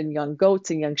pronghorns and young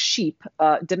goats and young sheep,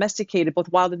 domesticated,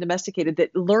 both wild and domesticated,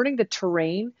 that learning the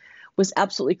terrain was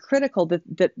absolutely critical,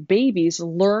 that babies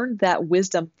learn that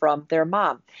wisdom from their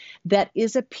mom. That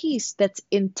is a piece that's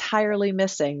entirely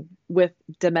missing with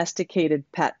domesticated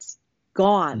pets.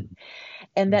 Gone.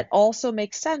 And that also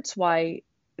makes sense why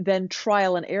then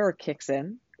trial and error kicks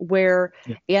in, where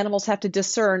animals have to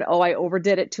discern, I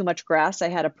overdid it, too much grass, I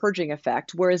had a purging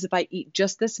effect. Whereas if I eat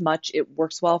just this much, it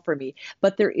works well for me.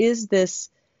 But there is this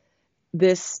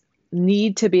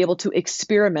need to be able to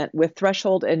experiment with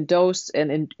threshold and dose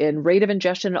and rate of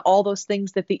ingestion and all those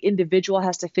things that the individual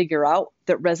has to figure out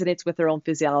that resonates with their own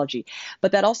physiology.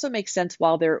 But that also makes sense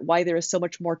why there is so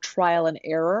much more trial and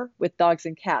error with dogs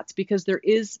and cats, because there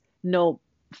is no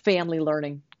family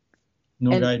learning.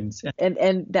 No guidance.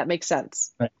 And that makes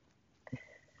sense. Right.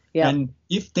 Yeah. And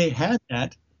if they had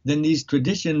that, then these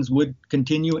traditions would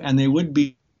continue, and they wouldn't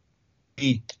be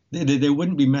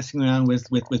messing around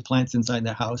with plants inside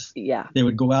the house. Yeah. They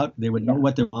would go out. They would know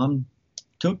what their mom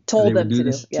told them to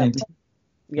do.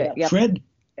 Yeah. Fred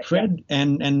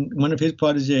and one of his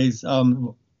proteges,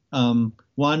 Juan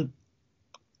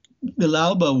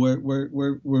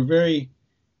Villalba, were very.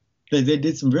 They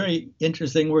did some very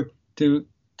interesting work to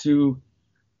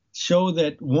show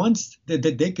that once that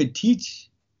they could teach,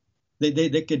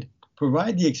 they could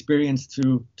provide the experience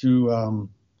to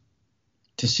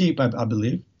sheep, I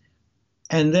believe.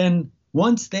 And then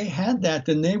once they had that,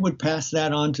 then they would pass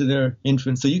that on to their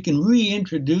infants. So you can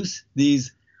reintroduce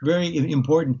these very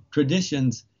important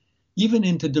traditions even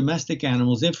into domestic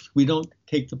animals if we don't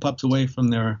take the pups away from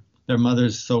their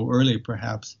mothers so early,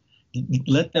 perhaps.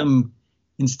 Let them,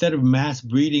 instead of mass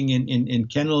breeding in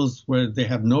kennels where they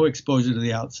have no exposure to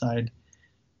the outside,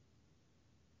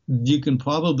 you can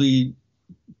probably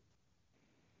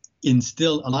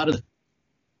instill a lot of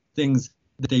things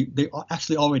that they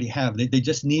actually already have. They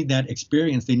just need that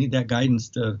experience. They need that guidance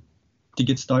to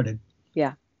get started.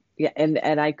 Yeah. Yeah.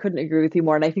 And I couldn't agree with you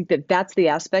more. And I think that that's the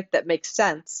aspect that makes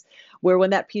sense, where when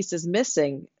that piece is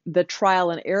missing, the trial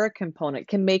and error component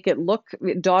can make it look,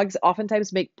 dogs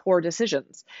oftentimes make poor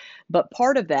decisions, but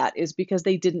part of that is because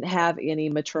they didn't have any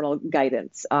maternal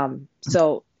guidance.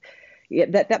 So yeah,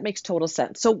 that makes total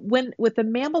sense. So with the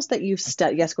mammals that you've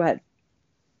studied, yes, go ahead.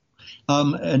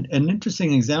 An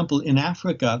interesting example in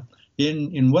Africa,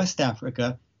 in West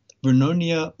Africa,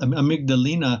 Vernonia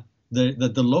amygdalina,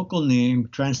 the local name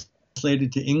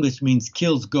translated to English means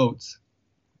kills goats.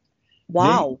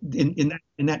 Wow. In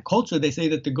that culture, they say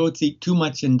that the goats eat too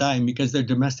much and die because they're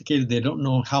domesticated. They don't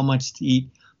know how much to eat.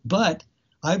 But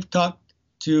I've talked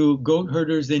to goat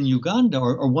herders in Uganda,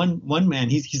 or one man.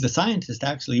 He's a scientist,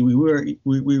 actually. We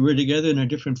were together in a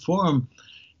different forum,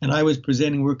 and I was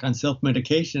presenting work on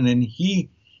self-medication, and he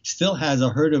still has a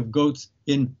herd of goats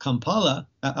in Kampala,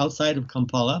 outside of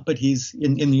Kampala, but he's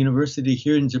in the university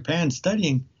here in Japan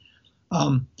studying.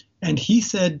 And he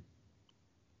said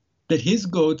that his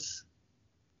goats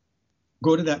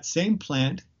go to that same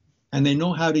plant and they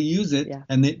know how to use it, Yeah.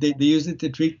 and they use it to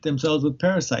treat themselves with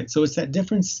parasites. So it's that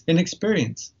difference in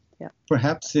experience. Yeah.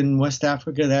 Perhaps in West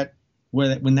Africa,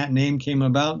 when that name came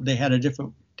about, they had a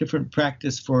different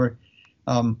practice for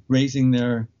raising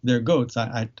their goats.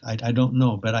 I don't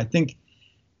know, but I think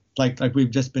like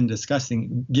we've just been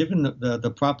discussing, given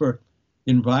the proper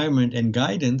environment and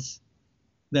guidance,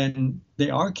 then they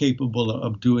are capable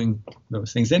of doing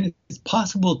those things. And it's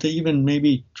possible to even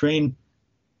maybe train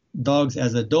dogs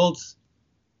as adults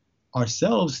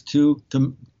ourselves to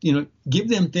give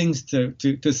them things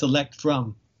to select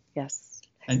from. Yes.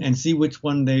 And see which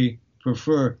one they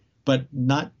prefer, but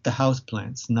not the house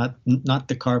plants, not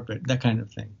the carpet, that kind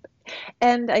of thing.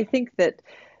 And I think that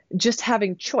just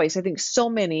having choice, I think so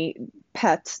many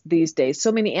pets these days,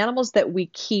 so many animals that we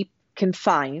keep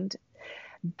confined,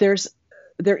 there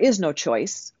is no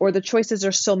choice, or the choices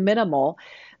are so minimal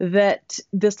that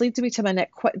this leads me to my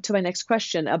next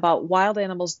question about wild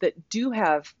animals that do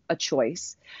have a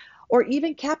choice, or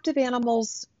even captive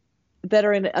animals that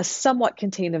are in a somewhat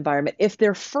contained environment. If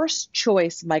their first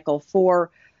choice, Michael,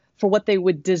 for what they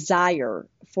would desire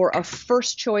for a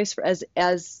first choice as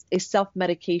a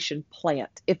self-medication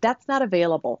plant, if that's not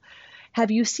available,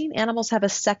 have you seen animals have a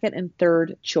second and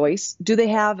third choice? Do they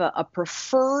have a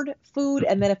preferred food?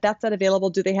 And then if that's not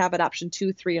available, do they have an option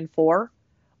 2, 3, and 4?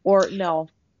 Or no?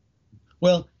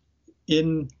 Well,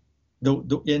 in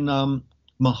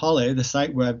Mahale, the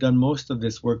site where I've done most of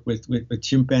this work with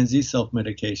chimpanzee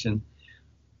self-medication,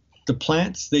 the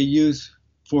plants they use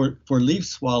for leaf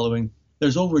swallowing,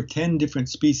 there's over 10 different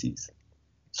species.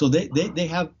 So they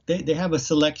have a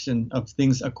selection of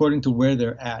things according to where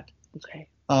they're at. Okay.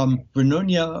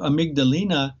 Vernonia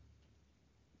amygdalina,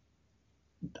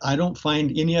 I don't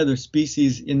find any other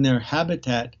species in their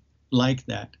habitat like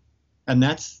that. And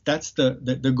that's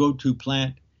the go-to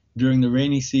plant during the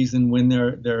rainy season when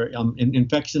their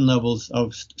infection levels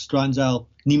of strongyl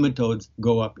nematodes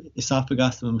go up,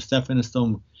 Esophagostomy,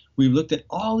 staphylococcus. We've looked at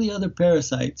all the other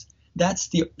parasites. That's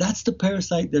the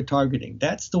parasite they're targeting.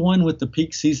 That's the one with the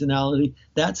peak seasonality.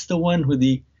 That's the one where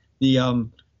the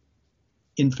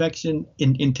infection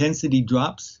intensity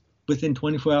drops within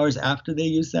 24 hours after they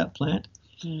use that plant.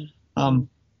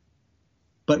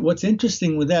 But what's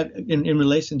interesting with that, in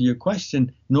relation to your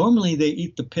question, normally they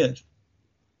eat the pith,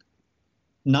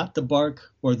 not the bark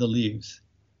or the leaves.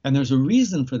 And there's a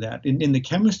reason for that. In the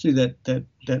chemistry that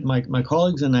my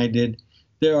colleagues and I did,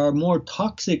 there are more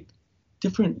toxic,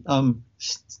 different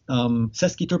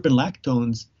sesquiterpene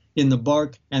lactones in the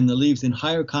bark and the leaves in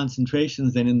higher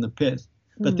concentrations than in the pith.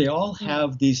 But they all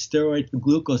have these steroid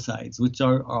glucosides, which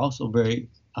are also very,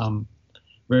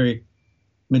 very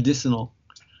medicinal.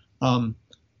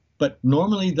 But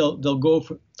normally they'll go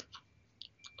for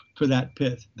that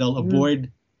pith. They'll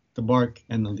avoid the bark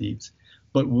and the leaves.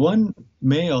 But one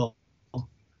male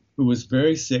who was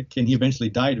very sick, and he eventually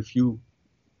died a few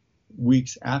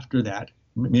weeks after that,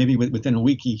 maybe within a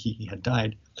week he had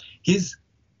died. His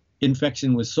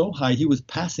infection was so high, he was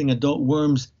passing adult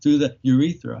worms through the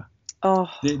urethra. Oh.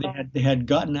 They had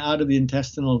gotten out of the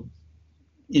intestinal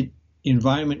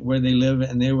environment where they live,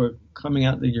 and they were coming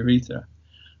out the urethra.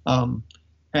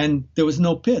 And there was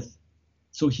no pith.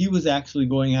 So he was actually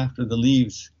going after the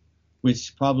leaves,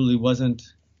 which probably wasn't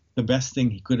the best thing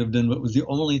he could have done, but was the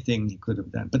only thing he could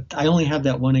have done. But I only have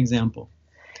that one example.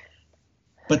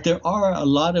 But there are a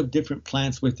lot of different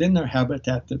plants within their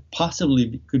habitat that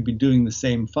possibly could be doing the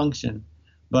same function,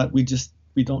 but we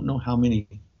don't know how many.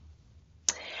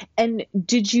 And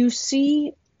did you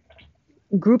see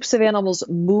groups of animals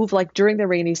move, like during the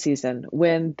rainy season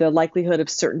when the likelihood of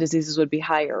certain diseases would be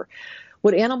higher?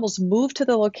 Would animals move to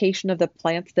the location of the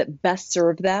plants that best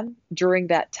serve them during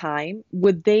that time?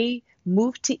 Would they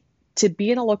move to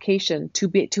be in a location to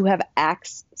have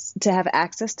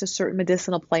access to certain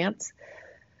medicinal plants,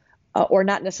 or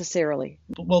not necessarily?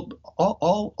 Well,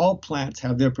 all plants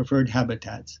have their preferred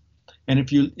habitats, and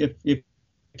if you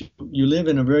live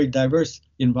in a very diverse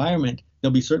environment,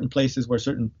 there'll be certain places where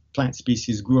certain plant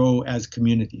species grow as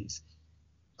communities,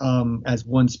 as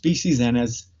one species and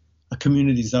as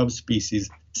communities of species,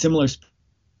 similar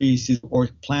species or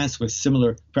plants with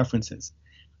similar preferences.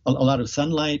 A lot of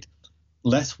sunlight,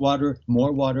 less water,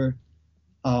 more water.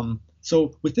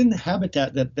 So within the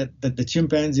habitat that the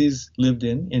chimpanzees lived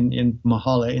in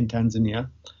Mahale in Tanzania,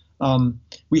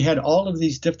 we had all of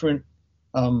these different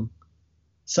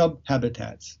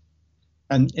sub-habitats.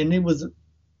 And it was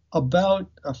about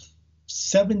a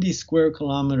 70 square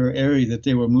kilometer area that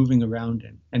they were moving around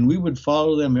in. And we would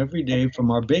follow them every day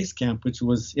from our base camp, which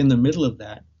was in the middle of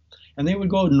that. And they would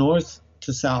go north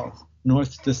to south,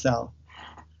 north to south.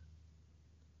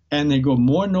 and they go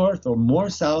more north or more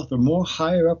south or more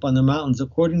higher up on the mountains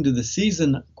according to the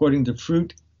season, according to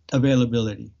fruit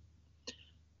availability.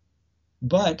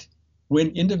 But when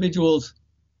individuals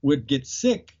would get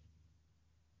sick,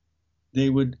 they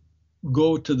would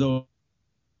go to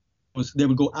they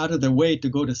would go out of their way to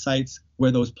go to sites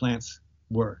where those plants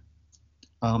were,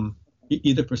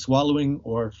 either for swallowing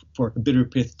or for bitter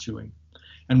pith chewing.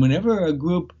 And whenever a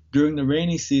group during the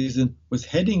rainy season was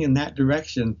heading in that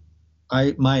direction,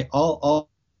 all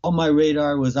my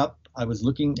radar was up. I was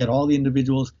looking at all the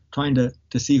individuals, trying to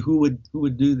see who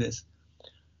would do this.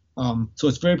 So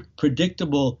it's very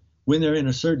predictable when they're in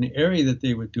a certain area that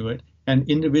they would do it. And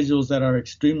individuals that are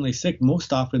extremely sick,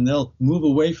 most often they'll move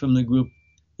away from the group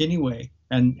anyway,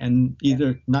 and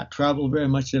either not travel very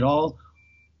much at all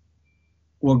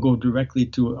or go directly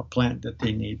to a plant that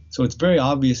they need. So it's very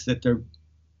obvious that they're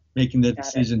making the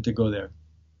decision to go there.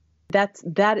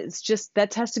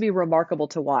 That has to be remarkable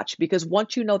to watch, because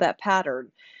once you know that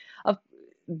pattern of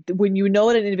when you know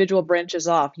that an individual branches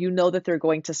off, you know that they're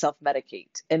going to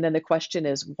self-medicate. And then the question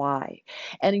is why?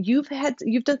 And you've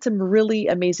done some really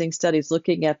amazing studies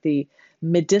looking at the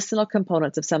medicinal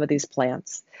components of some of these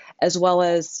plants, as well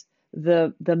as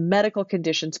the medical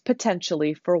conditions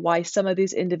potentially for why some of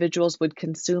these individuals would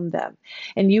consume them.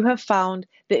 And you have found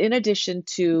that in addition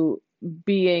to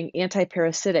being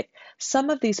anti-parasitic,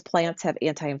 some of these plants have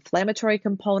anti-inflammatory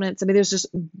components. I mean, there's just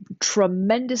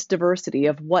tremendous diversity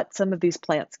of what some of these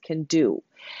plants can do.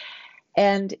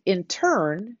 And in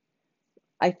turn,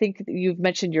 I think you've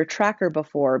mentioned your tracker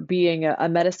before, being a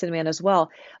medicine man as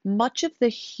well. Much of the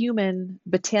human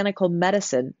botanical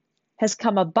medicine has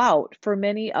come about for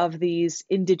many of these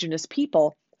indigenous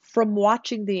people from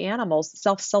watching the animals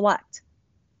self-select.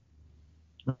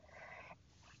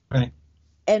 Right.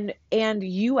 And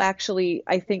you actually,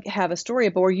 I think, have a story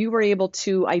about where you were able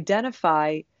to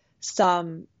identify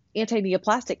some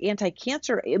anti-neoplastic,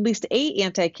 anti-cancer, at least a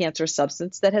anti-cancer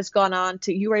substance that has gone on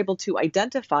to, you were able to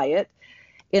identify it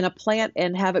in a plant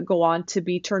and have it go on to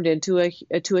be turned into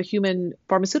a human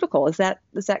pharmaceutical. Is that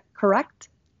correct?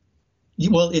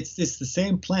 Well, it's the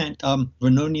same plant,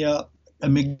 Vernonia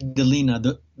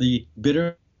amygdalina, the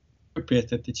bitter pith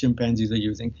that the chimpanzees are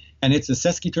using, and it's a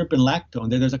sesquiterpene lactone.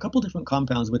 There's a couple different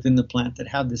compounds within the plant that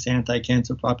have this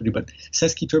anti-cancer property, but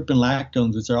sesquiterpene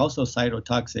lactones, which are also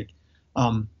cytotoxic,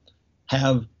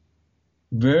 have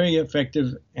very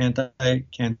effective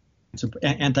anti-cancer,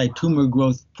 anti-tumor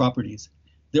growth properties.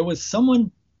 There was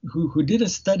someone who did a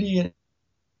study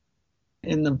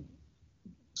in the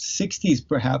 60s,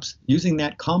 perhaps, using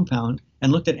that compound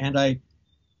and looked at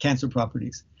anti-cancer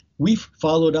properties. We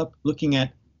followed up looking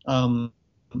at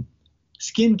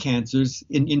skin cancers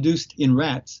induced in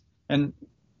rats, and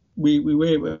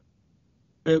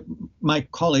my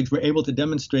colleagues were able to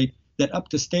demonstrate that up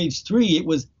to stage 3, it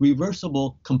was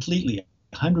reversible completely,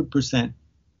 100%.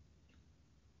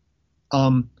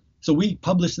 So we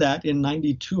published that in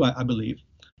 92, I believe.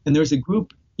 And there's a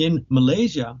group in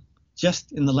Malaysia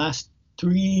just in the last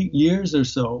 3 years or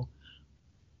so,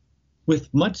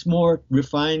 with much more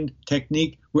refined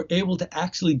technique, we're able to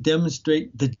actually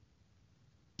demonstrate the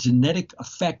genetic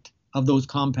effect of those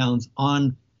compounds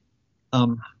on I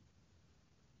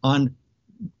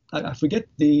forget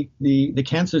the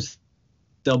cancer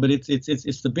cell, but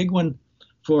it's the big one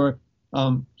for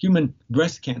human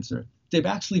breast cancer. They've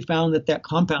actually found that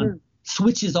compound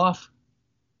switches off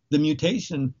the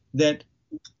mutation that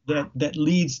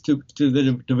leads to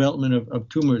the development of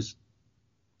tumors.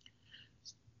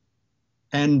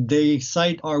 And they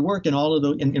cite our work in all of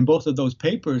those in both of those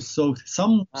papers. So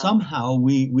somehow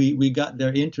we got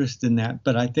their interest in that.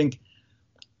 But I think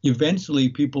eventually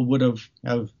people would have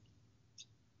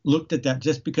looked at that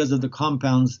just because of the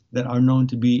compounds that are known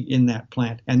to be in that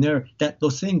plant. And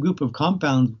those same group of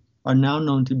compounds are now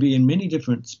known to be in many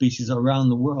different species around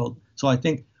the world. So I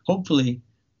think hopefully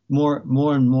more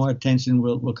and more attention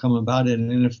will come about it.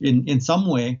 And if in some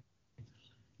way,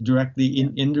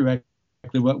 directly, indirectly,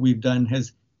 what we've done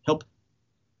has helped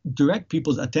direct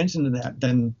people's attention to that,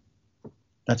 then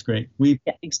that's great. We've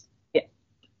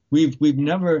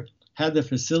never had the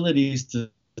facilities to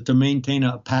maintain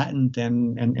a patent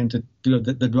and to do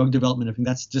the drug development. I think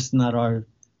that's just not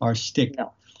our shtick.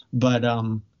 No.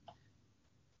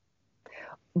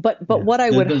 But what I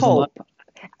would hope,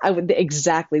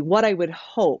 what I would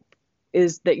hope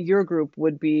is that your group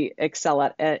would excel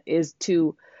at is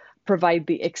to provide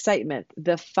the excitement,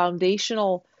 the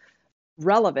foundational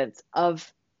relevance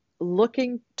of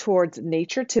looking towards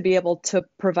nature to be able to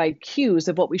provide cues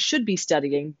of what we should be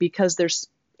studying, because there's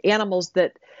animals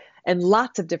and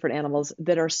lots of different animals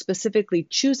that are specifically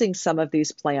choosing some of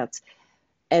these plants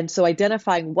And so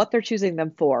identifying what they're choosing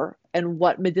them for and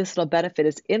what medicinal benefit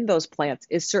is in those plants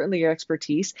is certainly your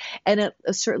expertise. And it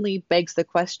certainly begs the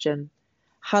question,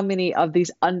 how many of these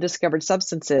undiscovered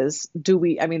substances do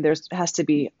we, I mean, there has to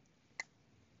be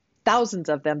thousands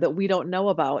of them that we don't know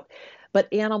about,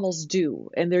 but animals do,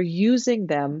 and they're using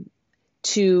them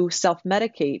to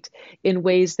self-medicate in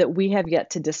ways that we have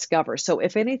yet to discover. So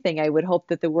if anything, I would hope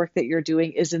that the work that you're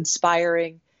doing is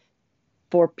inspiring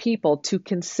for people to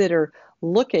consider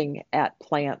looking at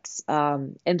plants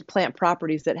and plant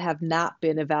properties that have not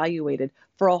been evaluated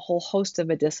for a whole host of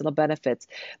medicinal benefits,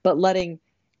 but letting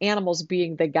animals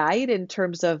being the guide in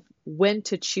terms of when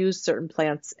to choose certain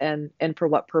plants and for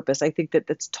what purpose. I think that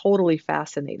that's totally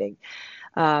fascinating.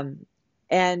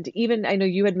 And even I know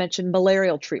you had mentioned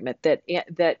malarial treatment,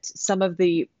 that some of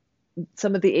the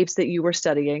apes that you were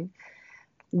studying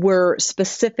were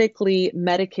specifically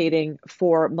medicating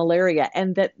for malaria,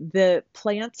 and that the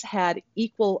plants had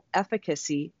equal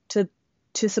efficacy to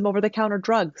some over-the-counter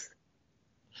drugs.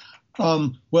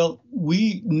 Well,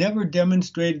 we never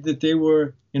demonstrated that they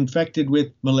were infected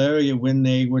with malaria when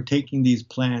they were taking these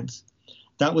plants.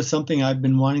 That was something I've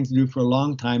been wanting to do for a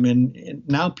long time, and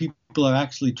now people are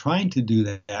actually trying to do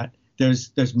that.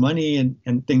 There's money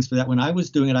and things for that. When I was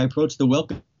doing it, I approached the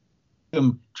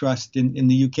Wellcome Trust in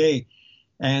the UK,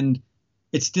 and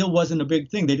it still wasn't a big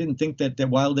thing. They didn't think that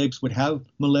wild apes would have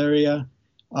malaria,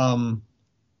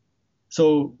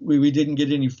 so we didn't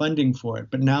get any funding for it.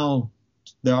 But now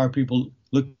there are people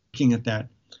looking at that.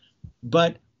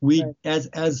 But we, right,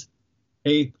 as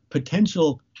a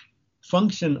potential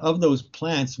function of those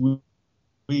plants,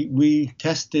 we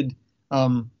tested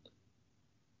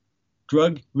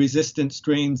drug-resistant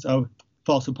strains of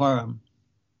falciparum,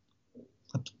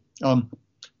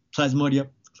 Plasmodia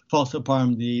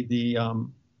falciparum, the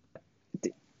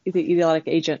etiologic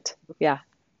agent, yeah,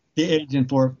 the agent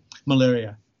for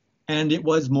malaria, and it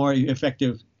was more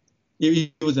effective.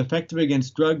 It was effective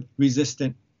against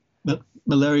drug-resistant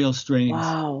malarial strains.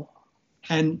 Wow.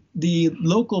 And the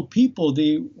local people,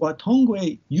 the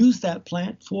Watongwe, use that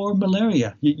plant for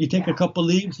malaria. You take a couple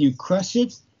leaves, you crush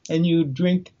it, and you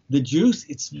drink the juice.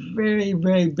 It's very,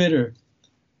 very bitter,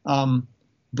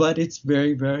 but it's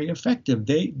very, very effective.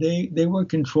 They were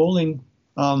controlling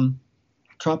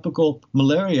tropical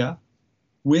malaria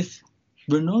with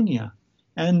Vernonia.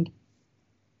 And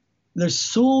there's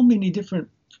so many different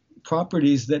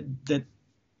properties that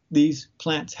these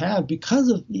plants have, because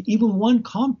of even one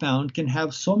compound can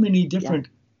have so many different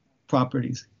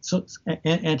properties. So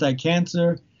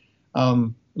anti-cancer,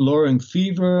 lowering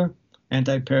fever,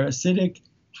 anti-parasitic.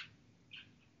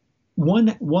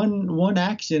 One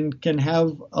action can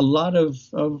have a lot of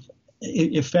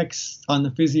effects on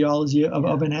the physiology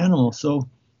of an animal. So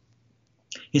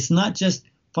it's not just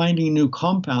finding new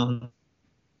compounds.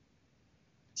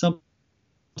 Something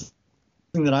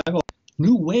that I've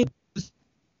new ways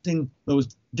using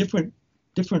those different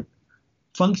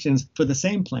functions for the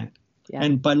same plant,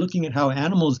 and by looking at how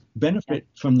animals benefit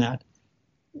from that,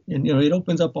 and it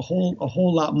opens up a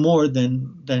whole lot more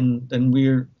than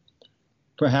we're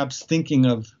perhaps thinking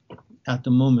of at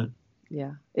the moment.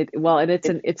 Yeah,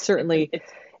 it's certainly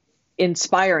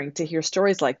inspiring to hear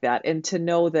stories like that, and to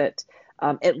know that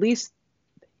at least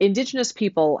Indigenous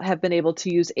people have been able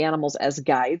to use animals as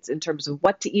guides in terms of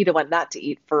what to eat and what not to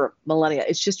eat for millennia.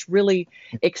 It's just really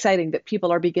exciting that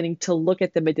people are beginning to look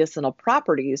at the medicinal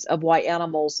properties of why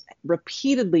animals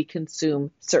repeatedly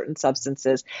consume certain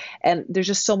substances. And there's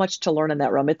just so much to learn in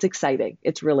that realm. It's exciting.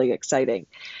 It's really exciting.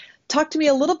 Talk to me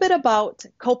a little bit about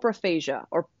coprophagia,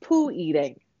 or poo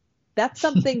eating. That's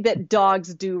something that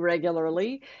dogs do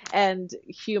regularly, and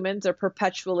humans are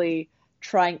perpetually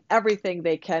trying everything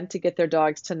they can to get their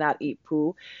dogs to not eat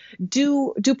poo.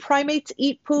 Do primates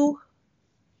eat poo?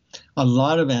 A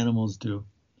lot of animals do.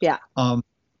 Yeah.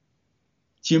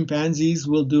 Chimpanzees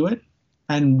will do it.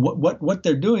 And what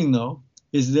they're doing, though,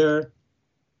 is they're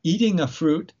eating a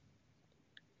fruit.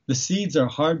 The seeds are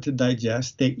hard to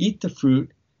digest. They eat the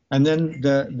fruit, and then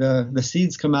the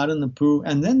seeds come out in the poo,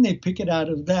 and then they pick it out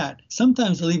of that.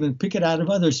 Sometimes they'll even pick it out of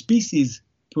other species'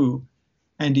 poo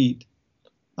and eat.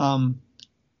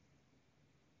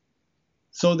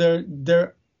 So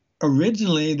there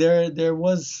originally there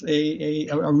was a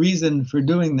reason for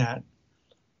doing that.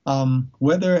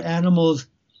 Whether animals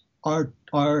are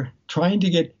trying to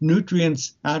get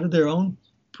nutrients out of their own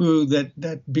poo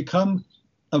that become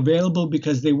available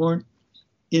because they weren't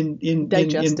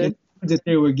digested that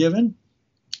they were given,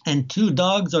 and two,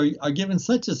 dogs are given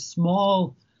such a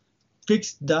small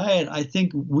fixed diet. I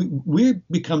think we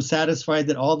become satisfied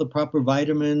that all the proper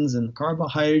vitamins and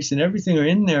carbohydrates and everything are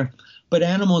in there, but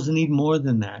animals need more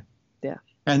than that. Yeah.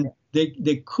 And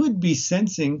they could be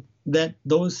sensing that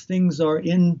those things are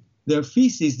in their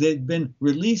feces. They've been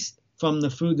released from the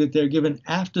food that they're given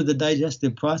after the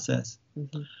digestive process.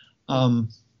 Mm-hmm.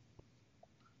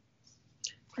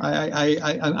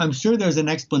 I'm sure there's an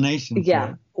explanation for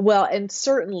it. Well, and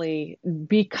certainly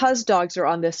because dogs are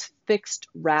on this fixed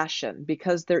ration,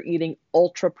 because they're eating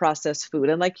ultra processed food,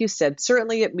 and like you said,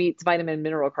 certainly it meets vitamin and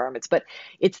mineral requirements, but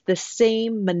it's the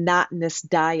same monotonous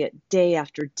diet day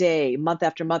after day, month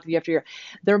after month, year after year.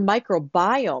 Their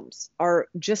microbiomes are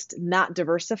just not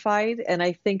diversified. And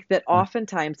I think that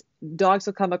oftentimes dogs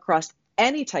will come across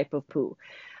any type of poo,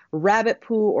 rabbit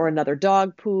poo or another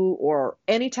dog poo or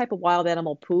any type of wild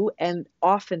animal poo, and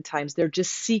oftentimes they're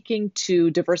just seeking to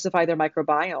diversify their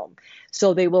microbiome,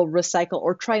 so they will recycle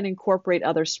or try and incorporate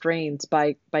other strains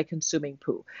by consuming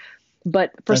poo.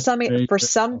 But for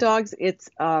some dogs, it's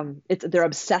they're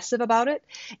obsessive about it,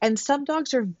 and some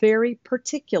dogs are very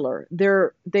particular.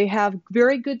 They have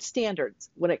very good standards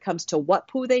when it comes to what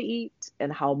poo they eat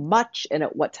and how much and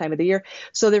at what time of the year.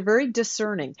 So they're very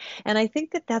discerning, and I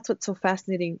think that that's what's so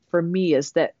fascinating for me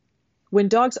is that when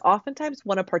dogs oftentimes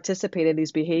want to participate in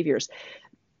these behaviors,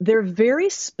 they're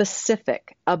very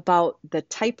specific about the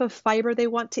type of fiber they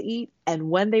want to eat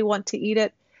and when they want to eat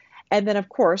it, and then of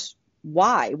course,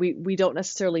 why. We don't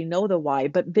necessarily know the why,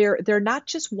 but they're not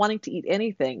just wanting to eat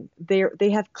anything. They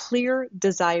have clear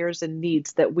desires and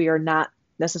needs that we are not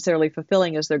necessarily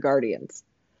fulfilling as their guardians.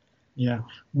 Yeah,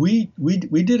 we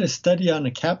did a study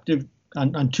on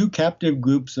on two captive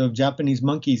groups of Japanese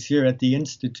monkeys here at the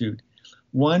Institute.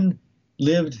 One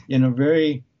lived in a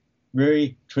very,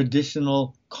 very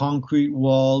traditional concrete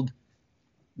walled,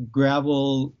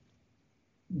 gravel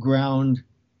ground,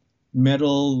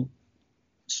 metal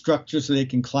structure so they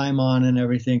can climb on and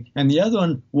everything. And the other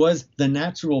one was the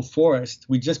natural forest.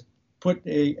 We just put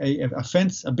a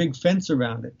fence, a big fence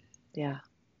around it. Yeah.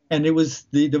 And it was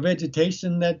the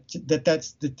vegetation that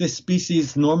this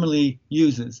species normally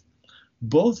uses.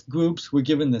 Both groups were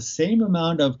given the same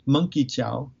amount of monkey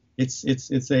chow. It's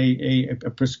a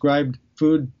prescribed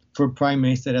food for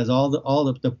primates that has all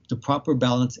the proper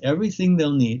balance, everything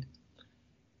they'll need.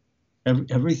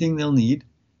 Everything they'll need.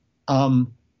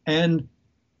 And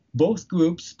both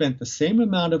groups spent the same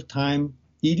amount of time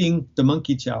eating the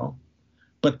monkey chow,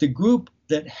 but the group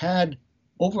that had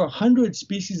over 100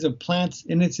 species of plants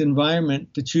in its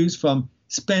environment to choose from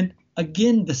spent,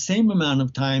 again, the same amount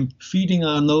of time feeding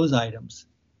on those items.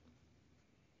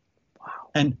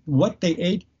 Wow. And what they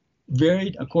ate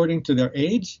varied according to their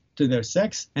age, to their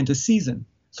sex, and to season.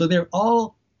 So they're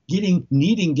all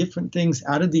needing different things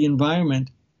out of the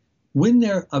environment. When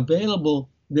they're available,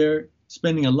 they're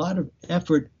spending a lot of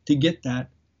effort to get that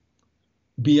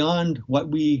beyond what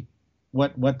the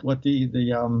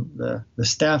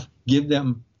staff give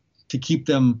them to keep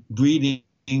them breeding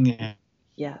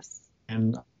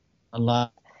and alive.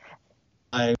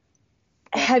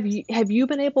 Have you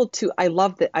been able to? I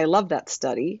love that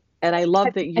study, and I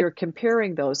love that you're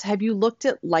comparing those. Have you looked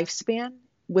at lifespan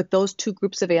with those two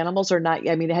groups of animals or not?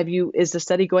 I mean, is the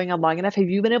study going on long enough? Have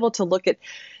you been able to look at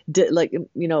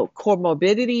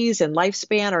comorbidities and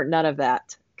lifespan or none of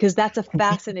that? Because that's a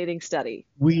fascinating study.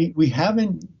 We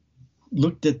haven't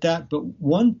looked at that, but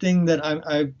one thing that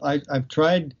I've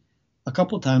tried a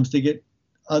couple times to get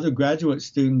other graduate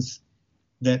students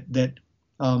that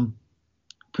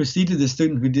preceded the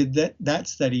student who did that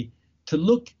study to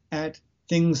look at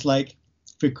things like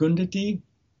fecundity,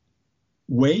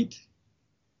 weight,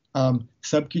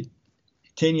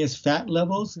 subcutaneous fat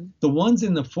levels. Mm-hmm. The ones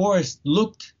in the forest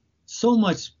looked so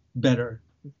much better.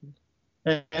 Mm-hmm.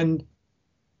 And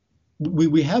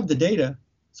we have the data,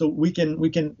 so we can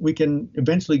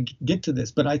eventually get to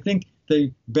this. But I think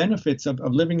the benefits of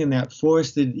living in that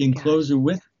forested enclosure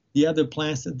with the other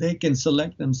plants that they can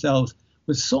select themselves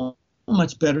was so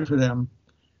much better for them.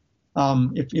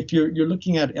 If you're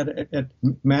looking at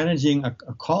managing a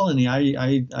colony,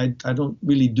 I don't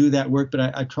really do that work,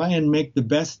 but I try and make the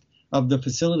best of the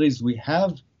facilities we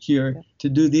have here to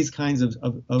do these kinds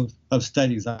of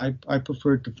studies. I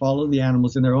prefer to follow the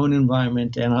animals in their own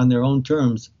environment and on their own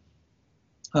terms.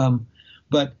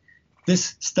 But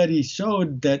this study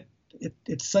showed that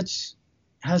it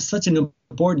has such an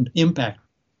important impact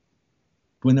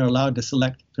when they're allowed to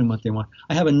select from what they want.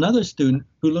 I have another student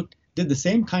who did the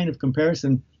same kind of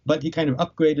comparison, but he kind of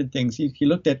upgraded things. He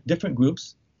looked at different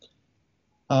groups,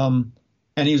 and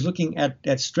he was looking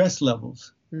at stress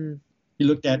levels. Mm. He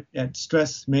looked at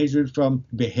stress measured from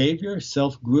behavior,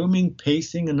 self-grooming,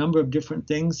 pacing, a number of different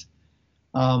things.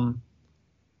 And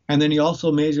then he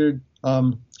also measured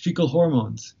fecal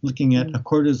hormones, looking at a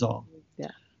cortisol. Yeah.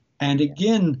 And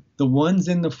again, the ones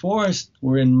in the forest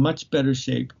were in much better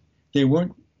shape. They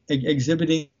weren't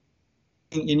exhibiting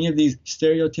any of these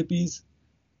stereotypies.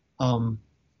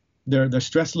 Their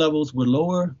stress levels were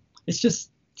lower. It's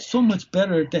just so much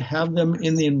better to have them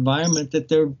in the environment that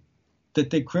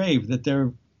they crave, that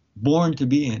they're born to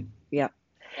be in. Yeah.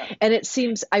 And it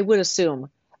seems, I would assume,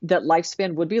 that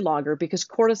lifespan would be longer because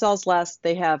cortisol's less.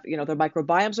 They have, their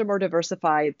microbiomes are more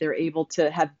diversified. They're able to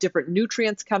have different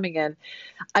nutrients coming in.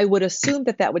 I would assume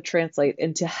that would translate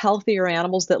into healthier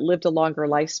animals that lived a longer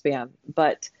lifespan.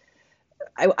 But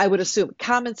I would assume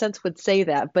common sense would say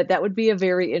that, but that would be a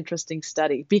very interesting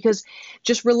study because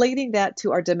just relating that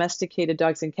to our domesticated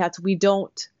dogs and cats,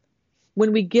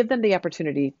 when we give them the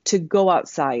opportunity to go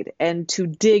outside and to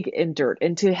dig in dirt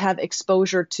and to have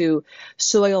exposure to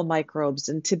soil microbes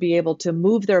and to be able to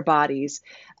move their bodies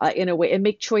in a way and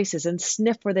make choices and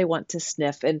sniff where they want to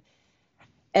sniff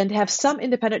and have some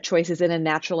independent choices in a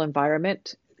natural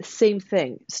environment, same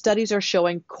thing. Studies are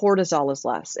showing cortisol is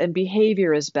less and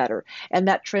behavior is better. And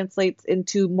that translates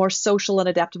into more social and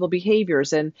adaptable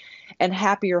behaviors and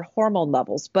happier hormone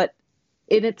levels. But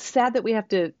it's sad that we have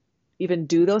to even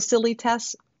do those silly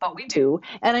tests, but we do.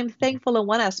 And I'm thankful in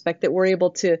one aspect that we're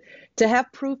able to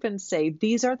have proof and say,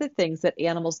 these are the things that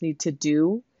animals need to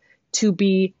do to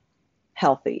be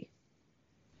healthy.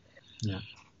 Yeah.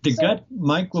 The gut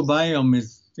microbiome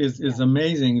is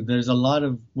amazing. There's a lot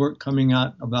of work coming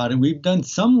out about it. We've done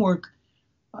some work.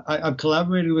 I've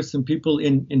collaborated with some people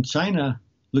in China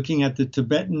looking at the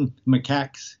Tibetan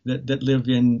macaques that live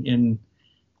in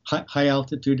high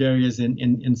altitude areas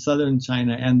in southern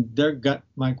China, and their gut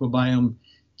microbiome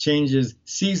changes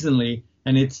seasonally,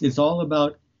 and it's all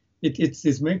about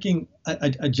it's making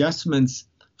adjustments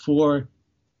for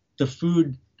the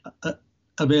food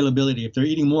availability. If they're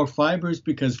eating more fibers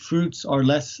because fruits are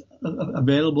less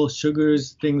available,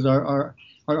 sugars, things are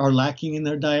lacking in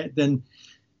their diet, then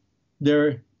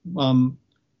their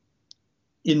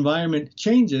environment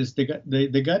changes.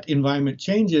 The gut environment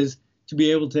changes to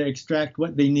be able to extract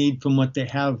what they need from what they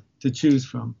have to choose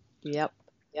from. Yep.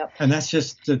 And that's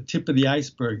just the tip of the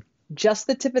iceberg. Just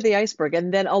the tip of the iceberg.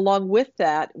 And then along with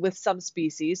that, with some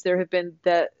species, there have been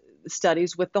the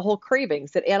studies with the whole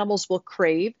cravings that animals will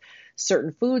crave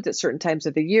certain foods at certain times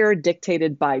of the year,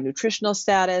 dictated by nutritional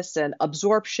status and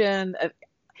absorption.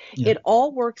 Yeah. It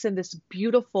all works in this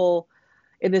beautiful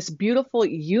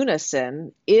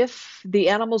unison if the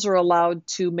animals are allowed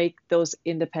to make those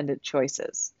independent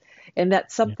choices. And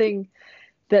that's something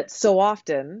that so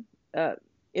often, at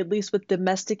least with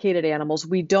domesticated animals,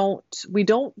 we don't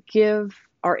give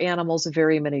our animals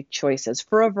very many choices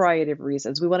for a variety of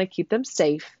reasons. We want to keep them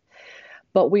safe,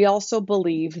 but we also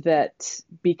believe that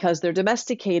because they're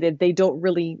domesticated, they don't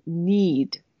really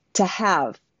need to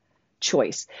have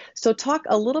choice. So talk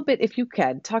a little bit, if you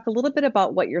can,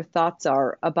 about what your thoughts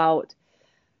are about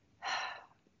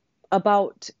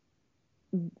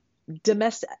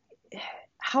domestic.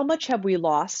 How much have we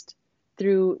lost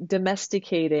through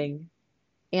domesticating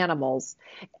animals,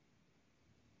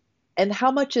 and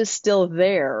how much is still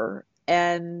there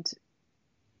and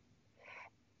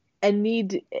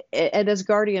as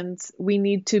guardians, we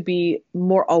need to be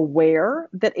more aware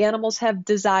that animals have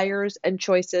desires and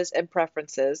choices and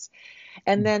preferences,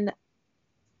 and then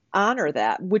honor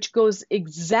that, which goes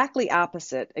exactly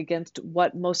opposite against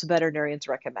what most veterinarians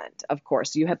recommend. Of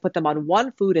course, you have put them on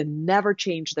one food and never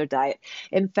change their diet.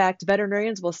 In fact,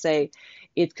 veterinarians will say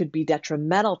it could be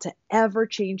detrimental to ever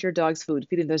change your dog's food,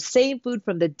 feeding the same food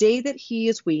from the day that he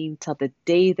is weaned till the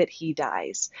day that he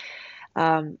dies.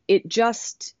 And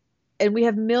we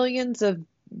have millions of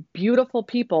beautiful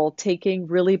people taking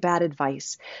really bad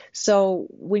advice. So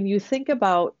when you think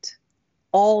about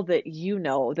all that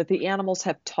that the animals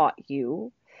have taught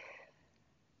you,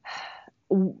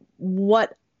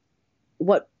 what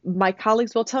my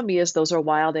colleagues will tell me is those are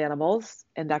wild animals.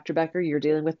 And Dr. Becker, you're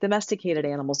dealing with domesticated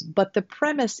animals. But the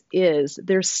premise is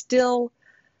there's still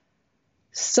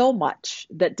so much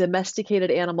that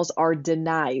domesticated animals are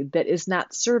denied that is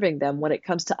not serving them when it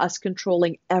comes to us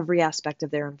controlling every aspect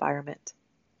of their environment.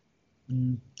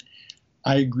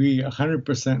 I agree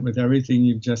 100% with everything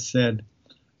you've just said.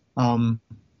 I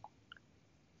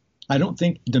don't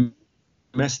think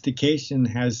domestication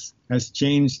has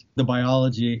changed the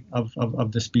biology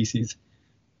of the species.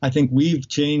 I think we've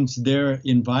changed their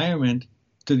environment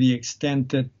to the extent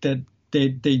that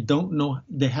they don't know,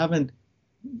 they haven't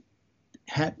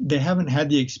had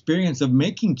the experience of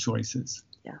making choices.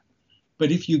 Yeah.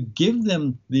 But if you give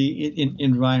them the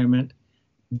environment,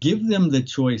 give them the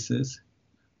choices,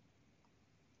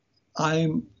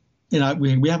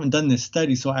 we haven't done this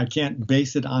study, so I can't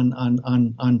base it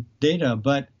on data,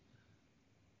 but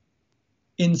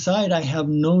inside I have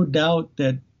no doubt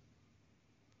that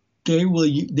they will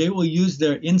use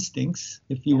their instincts,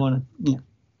 if you want to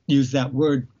use that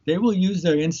word. They will use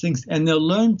their instincts, and they'll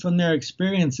learn from their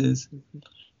experiences,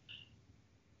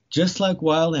 just like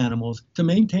wild animals, to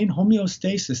maintain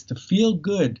homeostasis, to feel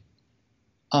good.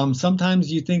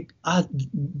 Sometimes you think,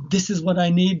 this is what I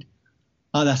need.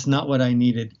 That's not what I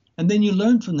needed. And then you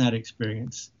learn from that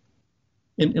experience.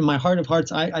 In my heart of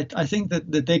hearts, I think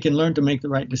that they can learn to make the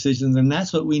right decisions. And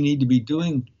that's what we need to be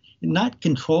doing, not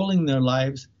controlling their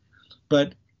lives,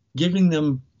 but giving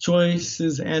them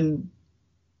choices. And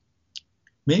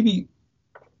maybe,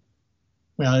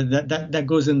 well, that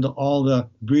goes into all the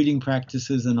breeding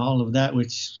practices and all of that,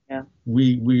 which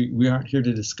we aren't here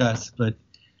to discuss. But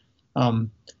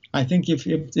I think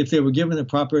if they were given the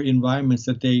proper environments,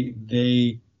 that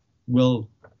they will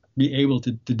be able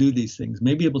to do these things.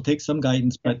 Maybe it will take some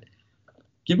guidance, but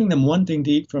giving them one thing to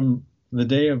eat from the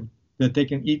day that they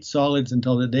can eat solids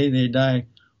until the day they die.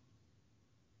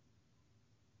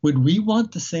 Would we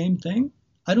want the same thing?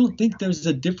 I don't think there's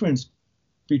a difference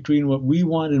between what we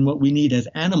want and what we need as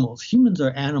animals. Humans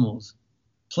are animals,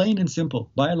 plain and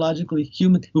simple, biologically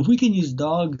human. If we can use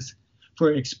dogs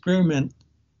for experimentation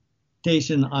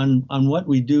on what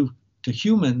we do to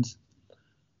humans,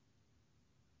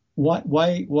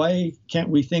 why can't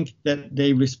we think that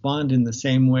they respond in the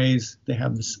same ways? They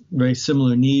have this very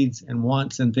similar needs and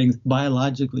wants and things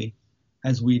biologically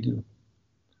as we do.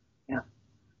 Yeah,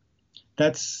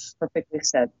 that's perfectly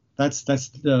said. That's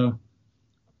the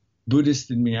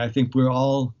Buddhist in me. I think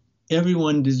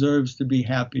everyone deserves to be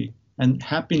happy, and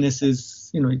happiness is,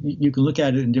 you can look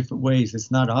at it in different ways. It's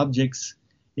not objects,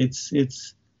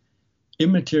 it's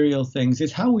immaterial things.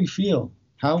 It's how we feel,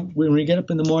 when we get up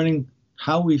in the morning,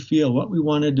 how we feel, what we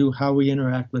want to do, how we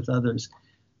interact with others.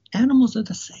 Animals are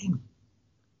the same.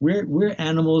 We're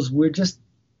animals. We're just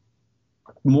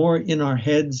more in our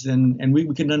heads, and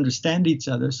we can understand each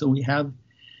other, so we have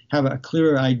a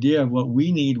clearer idea of what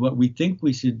we need, what we think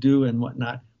we should do, and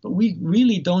whatnot. But we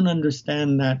really don't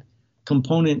understand that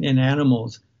component in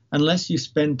animals unless you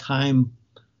spend time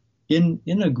in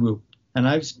a group. And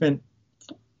I've spent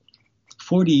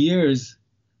 40 years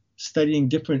studying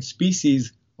different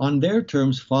species on their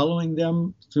terms, following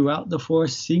them throughout the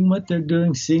forest, seeing what they're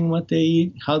doing, seeing what they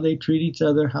eat, how they treat each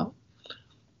other.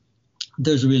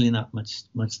 There's really not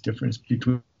much difference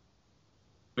between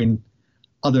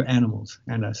other animals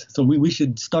and us. So we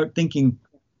should start thinking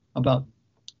about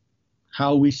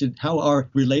how our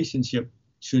relationship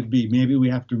should be. Maybe we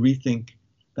have to rethink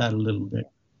that a little bit.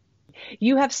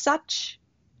 You have such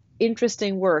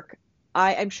interesting work.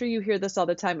 I'm sure you hear this all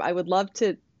the time. I would love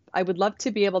to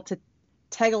be able to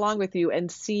tag along with you and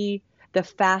see the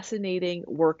fascinating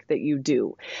work that you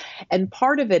do. And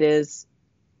part of it is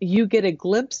you get a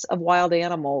glimpse of wild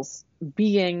animals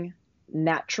being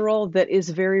natural that is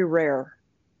very rare.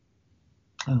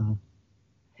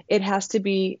 It has to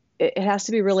be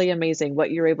really amazing what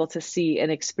you're able to see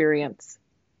and experience.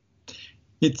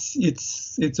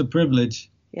 It's a privilege.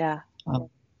 Yeah.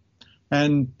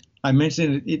 And I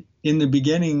mentioned it in the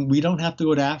beginning, we don't have to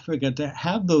go to Africa to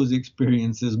have those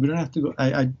experiences. We don't have to go.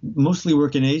 I mostly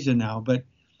work in Asia now, but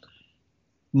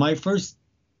my first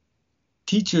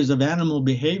teachers of animal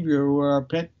behavior were our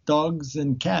pet dogs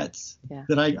and cats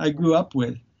that I grew up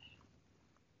with.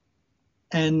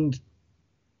 And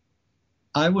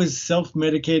I was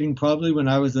self-medicating probably when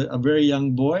I was a very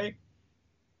young boy.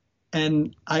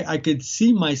 And I could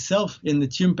see myself in the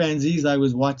chimpanzees I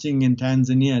was watching in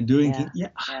Tanzania doing things. Yeah.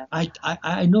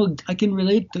 I know I can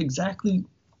relate to exactly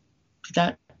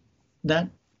that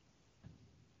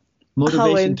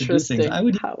motivation to do things. I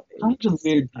would eat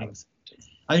weird things.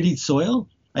 I'd eat soil.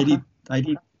 I'd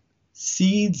eat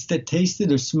seeds that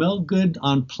tasted or smelled good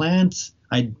on plants.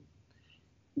 I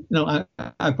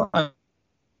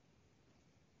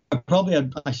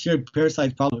shared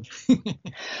parasites probably.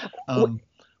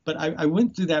 But I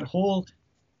went through that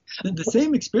the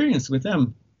same experience with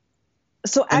them.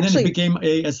 So actually, and then it became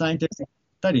a scientific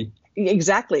study.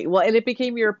 Exactly. Well, and it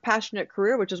became your passionate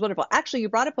career, which is wonderful. Actually, you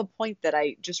brought up a point that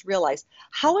I just realized.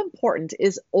 How important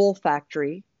is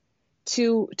olfactory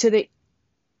with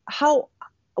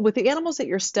the animals that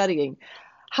you're studying?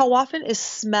 How often is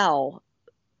smell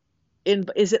do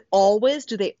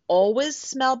they always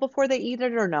smell before they eat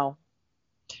it, or no?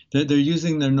 They're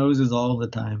using their noses all the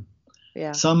time.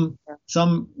 Yeah.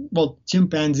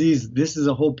 Chimpanzees, this is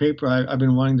a whole paper I've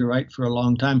been wanting to write for a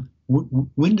long time.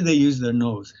 When do they use their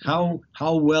nose? How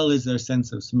well is their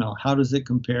sense of smell? How does it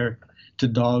compare to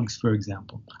dogs, for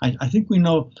example? I think we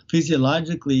know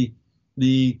physiologically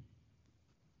the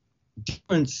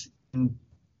difference in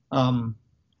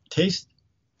taste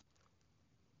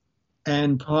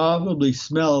and probably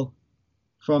smell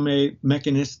from a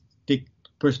mechanistic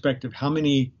perspective, how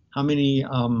many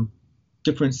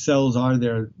different cells are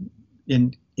there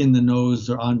in the nose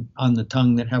or on the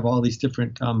tongue that have all these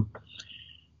different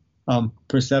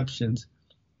perceptions?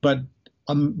 But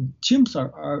chimps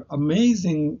are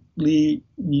amazingly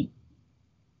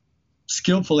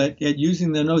skillful at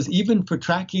using their nose, even for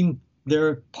tracking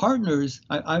their partners.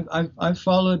 I've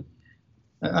followed.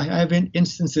 I have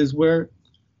instances where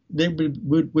they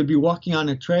would be walking on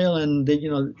a trail, and they,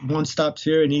 one stops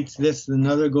here and eats this, and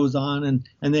another goes on,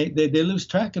 and they lose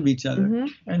track of each other.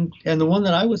 Mm-hmm. And the one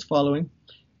that I was following,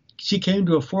 she came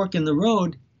to a fork in the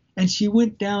road, and she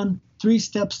went down 3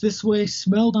 steps this way,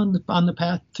 smelled on the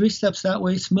path, 3 steps that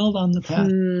way, smelled on the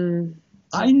path.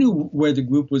 I knew where the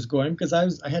group was going because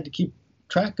I had to keep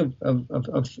track of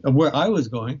where I was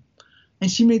going. And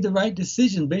she made the right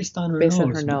decision based on her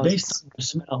nose, based on her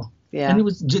smell. Yeah. And it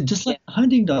was just like a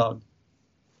hunting dog.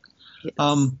 Yes.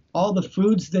 All the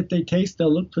foods that they taste,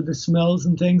 they'll look for the smells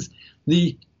and things.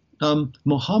 The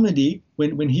Mohammedi,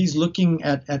 when he's looking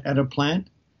at a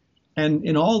plant, and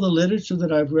in all the literature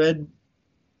that I've read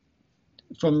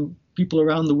from people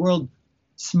around the world,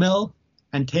 smell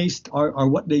and taste are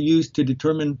what they use to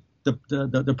determine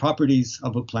the properties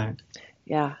of a plant.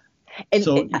 Yeah. And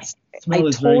so smell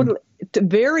is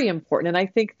very important. And I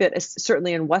think that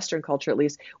certainly in Western culture, at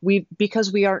least,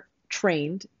 because we aren't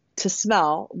trained to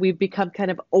smell, we've become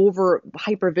kind of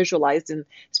hyper visualized, and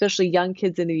especially young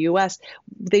kids in the US,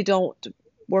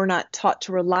 we're not taught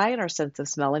to rely on our sense of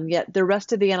smell. And yet the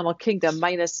rest of the animal kingdom,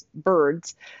 minus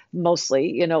birds,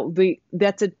 mostly,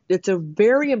 it's a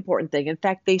very important thing. In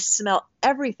fact, they smell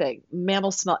everything.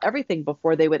 Mammals smell everything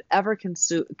before they would ever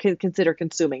consider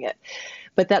consuming it.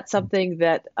 But that's something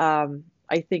that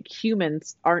I think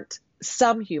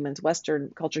some humans,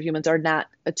 Western culture humans, are not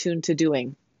attuned to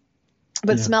doing.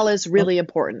 But smell is really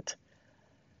important.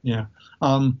 Yeah.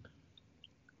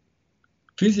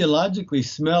 Physiologically,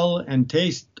 smell and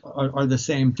taste are the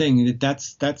same thing.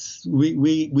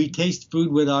 We taste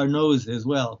food with our nose as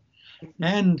well. Mm-hmm.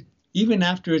 And even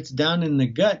after it's down in the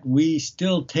gut, we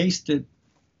still taste it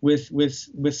with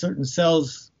certain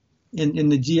cells in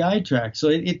the GI tract. So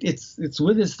it's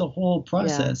with us the whole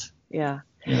process. Yeah.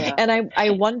 And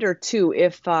I wonder too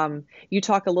if you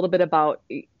talk a little bit about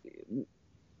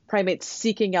primates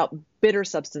seeking out bitter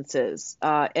substances,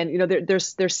 and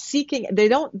they're seeking.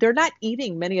 They're not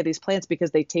eating many of these plants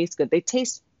because they taste good. They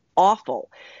taste awful,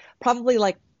 probably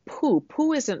like poo.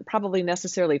 Poo isn't probably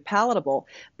necessarily palatable,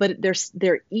 but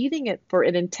they're eating it for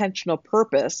an intentional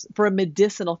purpose, for a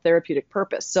medicinal therapeutic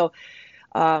purpose. So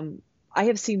I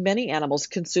have seen many animals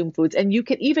consume foods, and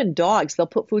even dogs, they'll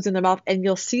put foods in their mouth and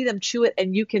you'll see them chew it,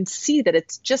 and you can see that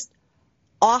it's just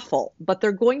awful, but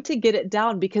they're going to get it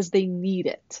down because they need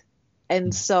it.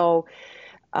 And so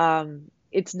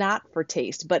it's not for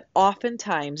taste, but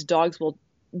oftentimes dogs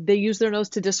they use their nose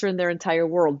to discern their entire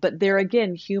world. But there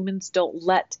again, humans don't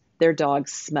let their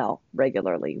dogs smell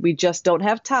regularly. We just don't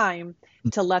have time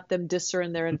to let them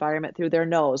discern their environment through their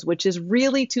nose, which is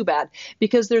really too bad,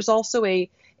 because there's also an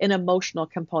emotional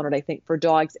component, I think, for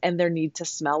dogs and their need to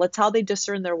smell. It's how they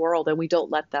discern their world, and we don't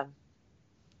let them.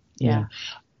 Yeah.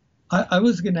 I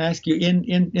was going to ask you,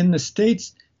 in the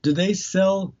States, do they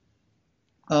sell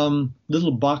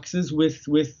little boxes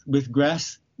with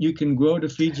grass you can grow to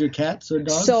feed your cats or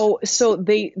dogs? So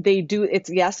they do. It's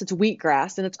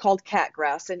wheatgrass, and it's called cat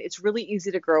grass, and it's really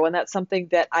easy to grow. And that's something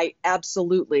that I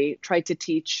absolutely try to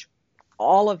teach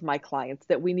all of my clients,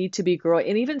 that we need to be growing,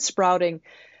 and even sprouting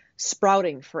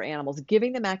for animals,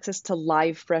 giving them access to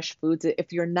live, fresh foods.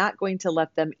 If you're not going to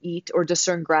let them eat or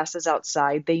discern grasses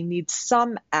outside, they need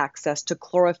some access to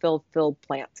chlorophyll-filled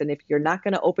plants. And if you're not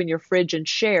going to open your fridge and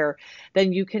share,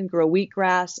 then you can grow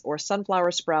wheatgrass or sunflower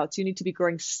sprouts. You need to be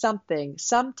growing some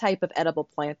type of edible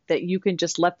plant that you can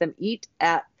just let them eat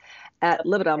at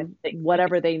libitum,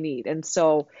 whatever they need. And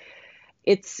so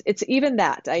it's even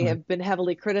that. I have been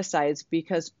heavily criticized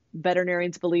because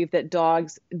veterinarians believe that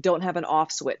dogs don't have an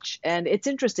off switch. And it's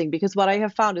interesting because what I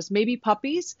have found is maybe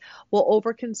puppies will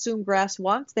overconsume grass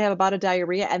once, they have a bout of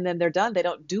diarrhea, and then they're done. They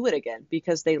don't do it again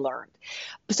because they learned.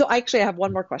 So I have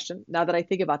one more question now that I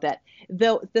think about that.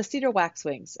 The cedar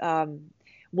waxwings,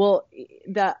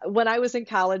 when I was in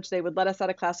college, they would let us out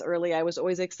of class early. I was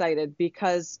always excited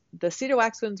because the cedar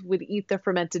waxwings would eat the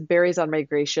fermented berries on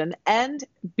migration and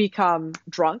become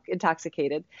drunk,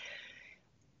 intoxicated.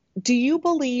 Do you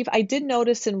believe, I did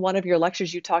notice in one of your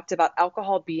lectures, you talked about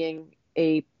alcohol being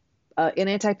an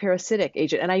antiparasitic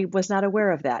agent, and I was not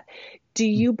aware of that. Do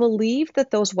you believe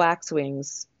that those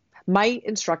waxwings, my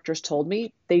instructors told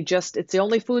me, it's the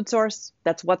only food source.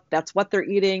 That's what they're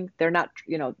eating. They're not,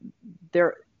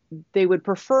 they would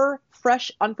prefer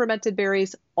fresh, unfermented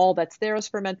berries. All that's there is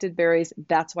fermented berries.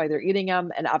 That's why they're eating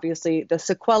them. And obviously, the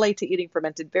sequelae to eating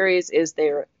fermented berries is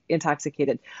they're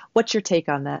intoxicated. What's your take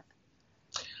on that?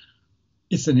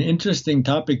 It's an interesting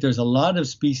topic. There's a lot of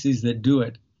species that do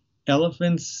it.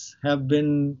 Elephants have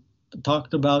been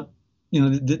talked about.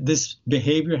 This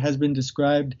behavior has been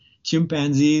described.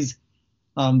 Chimpanzees.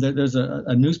 There's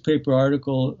a newspaper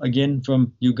article, again,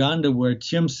 from Uganda, where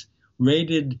chimps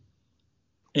raided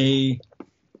a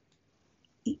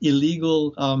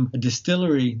illegal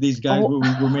distillery. These guys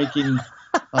were making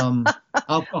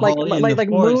alcohol in the like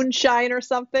forest. Moonshine or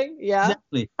something. Yeah,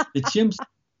 exactly. The chimps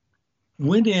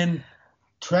went in,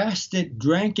 trashed it,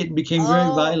 drank it, and became very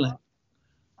violent.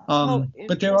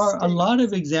 But there are a lot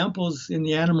of examples in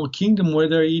the animal kingdom where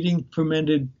they're eating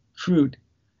fermented fruit,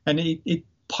 and it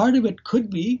part of it could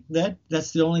be that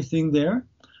that's the only thing there,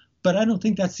 but I don't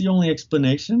think that's the only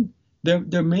explanation.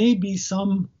 There may be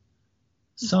some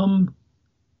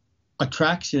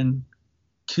attraction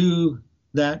to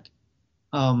that,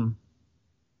 to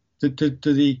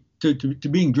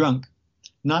being drunk,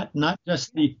 not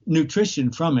just the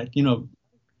nutrition from it.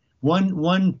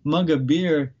 One mug of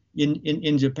beer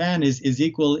in Japan is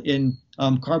equal in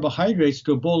carbohydrates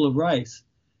to a bowl of rice.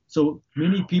 So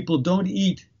many people don't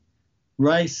eat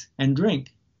rice and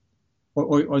drink,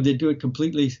 or they do it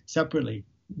completely separately.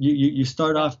 You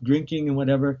start off drinking and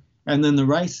whatever, and then the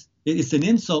rice, it's an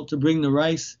insult to bring the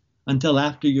rice until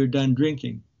after you're done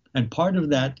drinking. And part of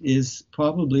that is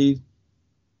probably,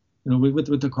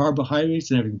 with the carbohydrates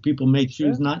and everything, people may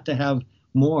choose not to have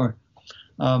more,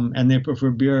 and they prefer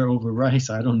beer over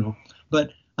rice. I don't know.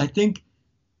 But I think,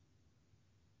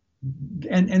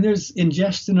 and there's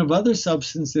ingestion of other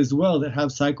substances as well that have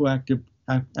psychoactive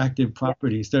active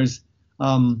properties. There's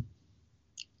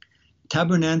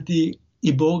Tabernanthe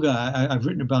iboga. I've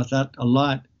written about that a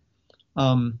lot.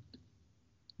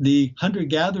 The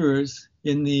hunter-gatherers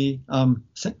in the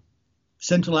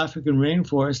Central African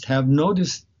rainforest have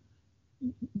noticed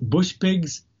bush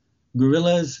pigs,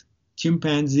 gorillas,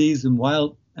 chimpanzees,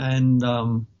 and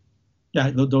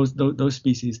those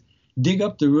species dig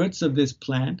up the roots of this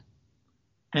plant,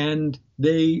 and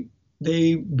they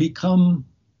become.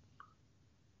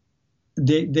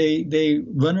 They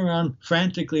run around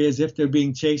frantically as if they're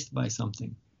being chased by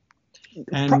something.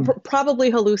 And probably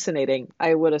hallucinating,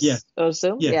 I would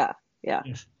assume. Yes. Yeah.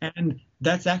 Yes. And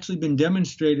that's actually been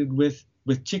demonstrated with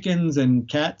chickens and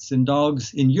cats and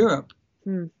dogs in Europe.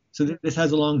 So this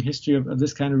has a long history of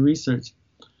this kind of research.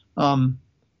 And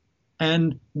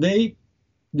the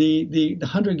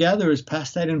hunter-gatherers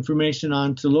pass that information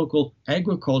on to local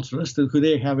agriculturalists who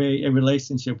they have a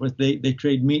relationship with. They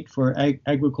trade meat for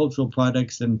agricultural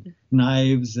products and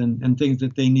knives and things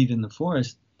that they need in the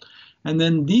forest. And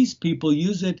then these people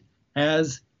use it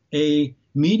as a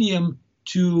medium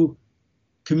to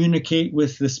communicate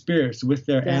with the spirits, with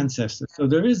their ancestors. So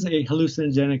there is a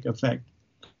hallucinogenic effect.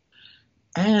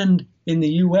 And in the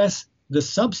U.S., the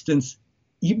substance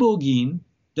ibogaine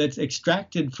that's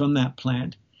extracted from that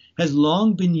plant has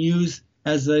long been used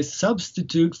as a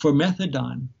substitute for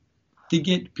methadone to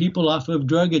get people off of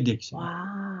drug addiction.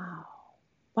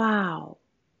 Wow.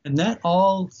 And that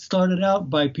all started out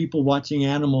by people watching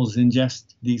animals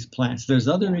ingest these plants. There's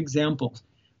other examples.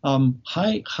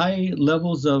 High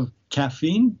levels of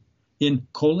caffeine in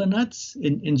cola nuts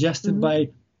ingested by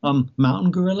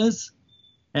mountain gorillas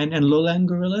and lowland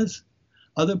gorillas.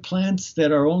 Other plants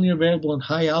that are only available in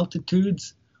high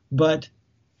altitudes but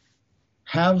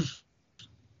have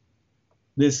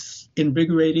this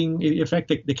invigorating effect.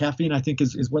 The caffeine, I think,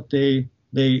 is what they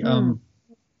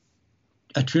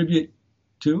attribute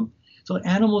to. So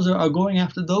animals are going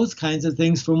after those kinds of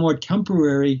things for more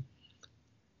temporary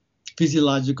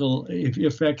physiological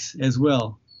effects as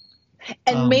well.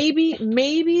 And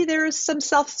maybe there's some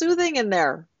self-soothing in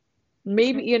there.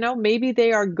 Maybe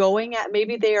they are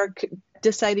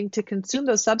deciding to consume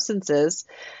those substances,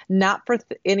 not for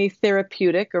any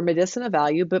therapeutic or medicinal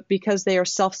value, but because they are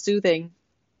self-soothing.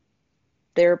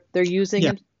 They're using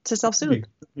it to self-soothe.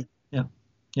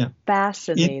 Yeah.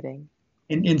 Fascinating.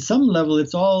 In some level,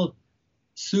 it's all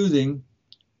soothing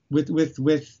with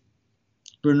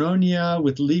Vernonia,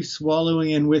 with leaf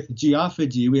swallowing, and with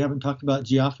geophagy. We haven't talked about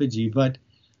geophagy, but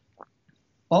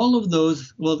all of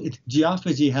those,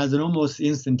 geophagy has an almost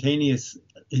instantaneous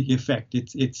effect.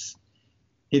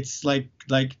 It's like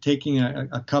taking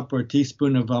a cup or a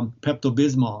teaspoon of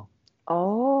Pepto-Bismol.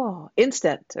 Oh,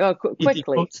 instant. Oh, quickly. It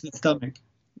coats the stomach.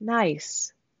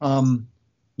 Nice.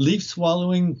 Leaf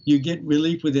swallowing, you get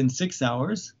relief within 6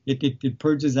 hours. It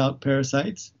purges out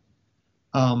parasites.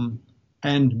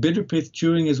 And bitter pith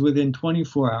chewing is within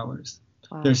 24 hours.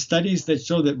 Wow. There's studies that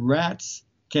show that rats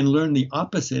can learn the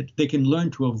opposite. They can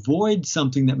learn to avoid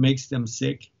something that makes them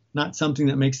sick, not something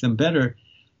that makes them better.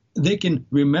 They can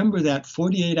remember that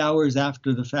 48 hours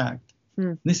after the fact.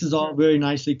 This is all very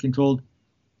nicely controlled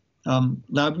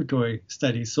laboratory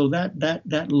studies. So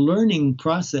that learning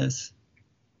process,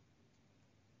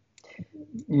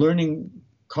 learning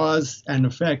cause and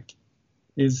effect,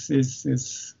 is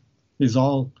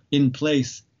all in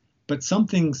place. But some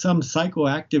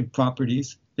psychoactive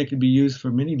properties that could be used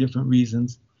for many different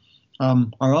reasons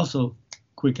are also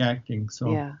quick acting.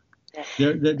 So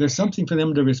there's something for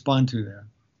them to respond to there,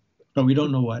 but we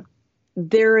don't know what.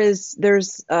 There's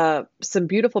some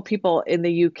beautiful people in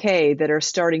the UK that are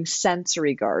starting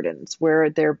sensory gardens where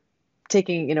they're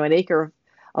taking, an acre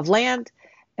of land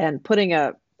and putting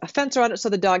a fence around it so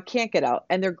the dog can't get out.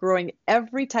 And they're growing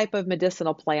every type of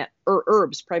medicinal plant, or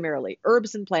herbs primarily,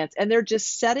 herbs and plants. And they're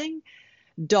just setting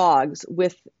dogs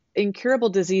with incurable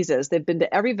diseases. They've been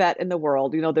to every vet in the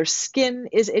world. Their skin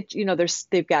is itchy,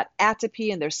 they've got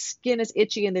atopy and their skin is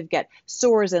itchy and they've got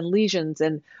sores and lesions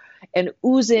and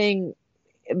oozing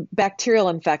bacterial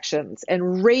infections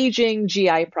and raging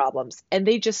GI problems. And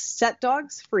they just set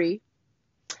dogs free,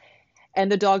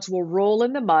 and the dogs will roll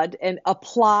in the mud and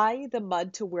apply the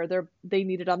mud to where they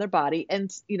need it on their body,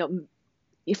 and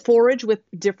forage with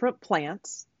different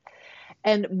plants.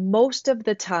 And most of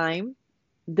the time,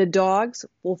 the dogs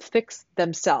will fix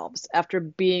themselves after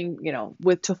being,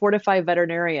 with 4 to 5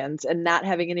 veterinarians and not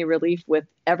having any relief with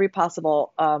every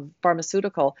possible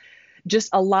pharmaceutical. Just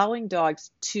allowing dogs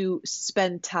to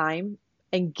spend time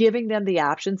and giving them the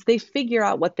options. They figure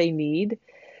out what they need.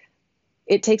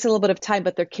 It takes a little bit of time,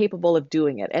 but they're capable of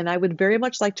doing it. And I would very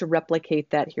much like to replicate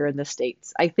that here in the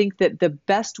States. I think that the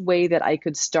best way that I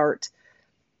could start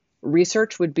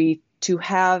research would be to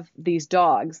have these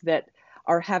dogs that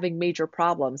are having major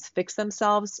problems fix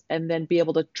themselves, and then be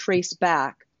able to trace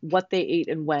back what they ate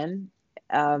and when,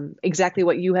 exactly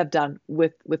what you have done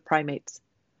with primates.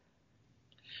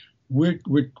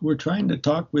 We're trying to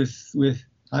talk with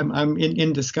I'm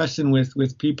in discussion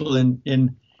with people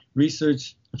in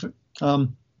research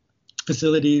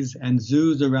facilities and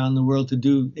zoos around the world to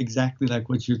do exactly like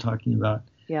what you're talking about.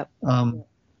 Yep. And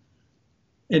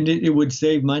it would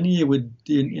save money. It would,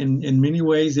 in many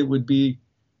ways, it would be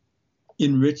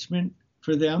enrichment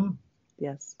for them.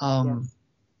 Yes. And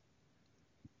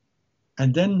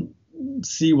then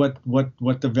see what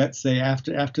the vets say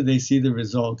after they see the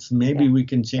results. Maybe we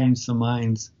can change some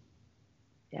minds.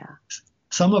 Yeah.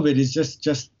 Some of it is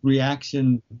just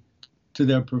reaction to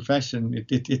their profession.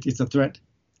 It's a threat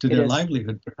to their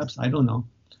livelihood, perhaps. I don't know.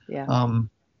 Yeah.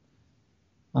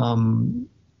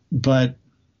 But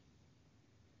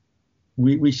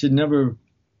we should never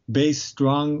base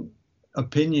strong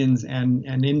opinions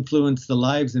and influence the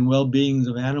lives and well-beings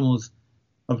of animals,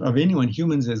 of anyone,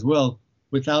 humans as well,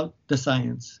 without the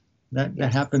science. That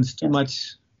happens too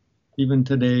much even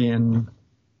today in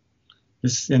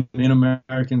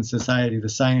American society. The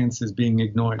science is being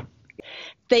ignored.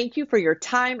 Thank you for your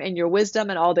time and your wisdom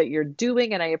and all that you're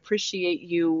doing, and I appreciate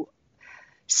you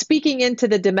speaking into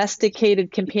the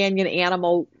domesticated companion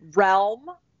animal realm.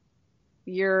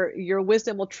 Your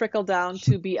wisdom will trickle down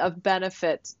to be of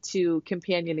benefit to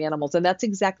companion animals, and that's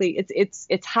exactly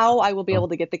it's how I will be able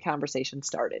to get the conversation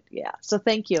started. Yeah. So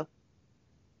thank you.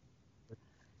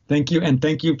 Thank you, and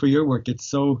thank you for your work. It's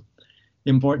so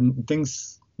important.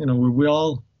 Things, we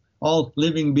all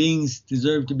living beings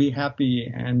deserve to be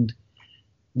happy, and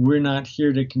we're not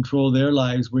here to control their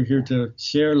lives. We're here to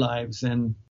share lives,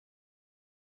 and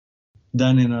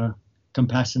done in a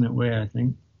compassionate way, I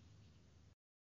think.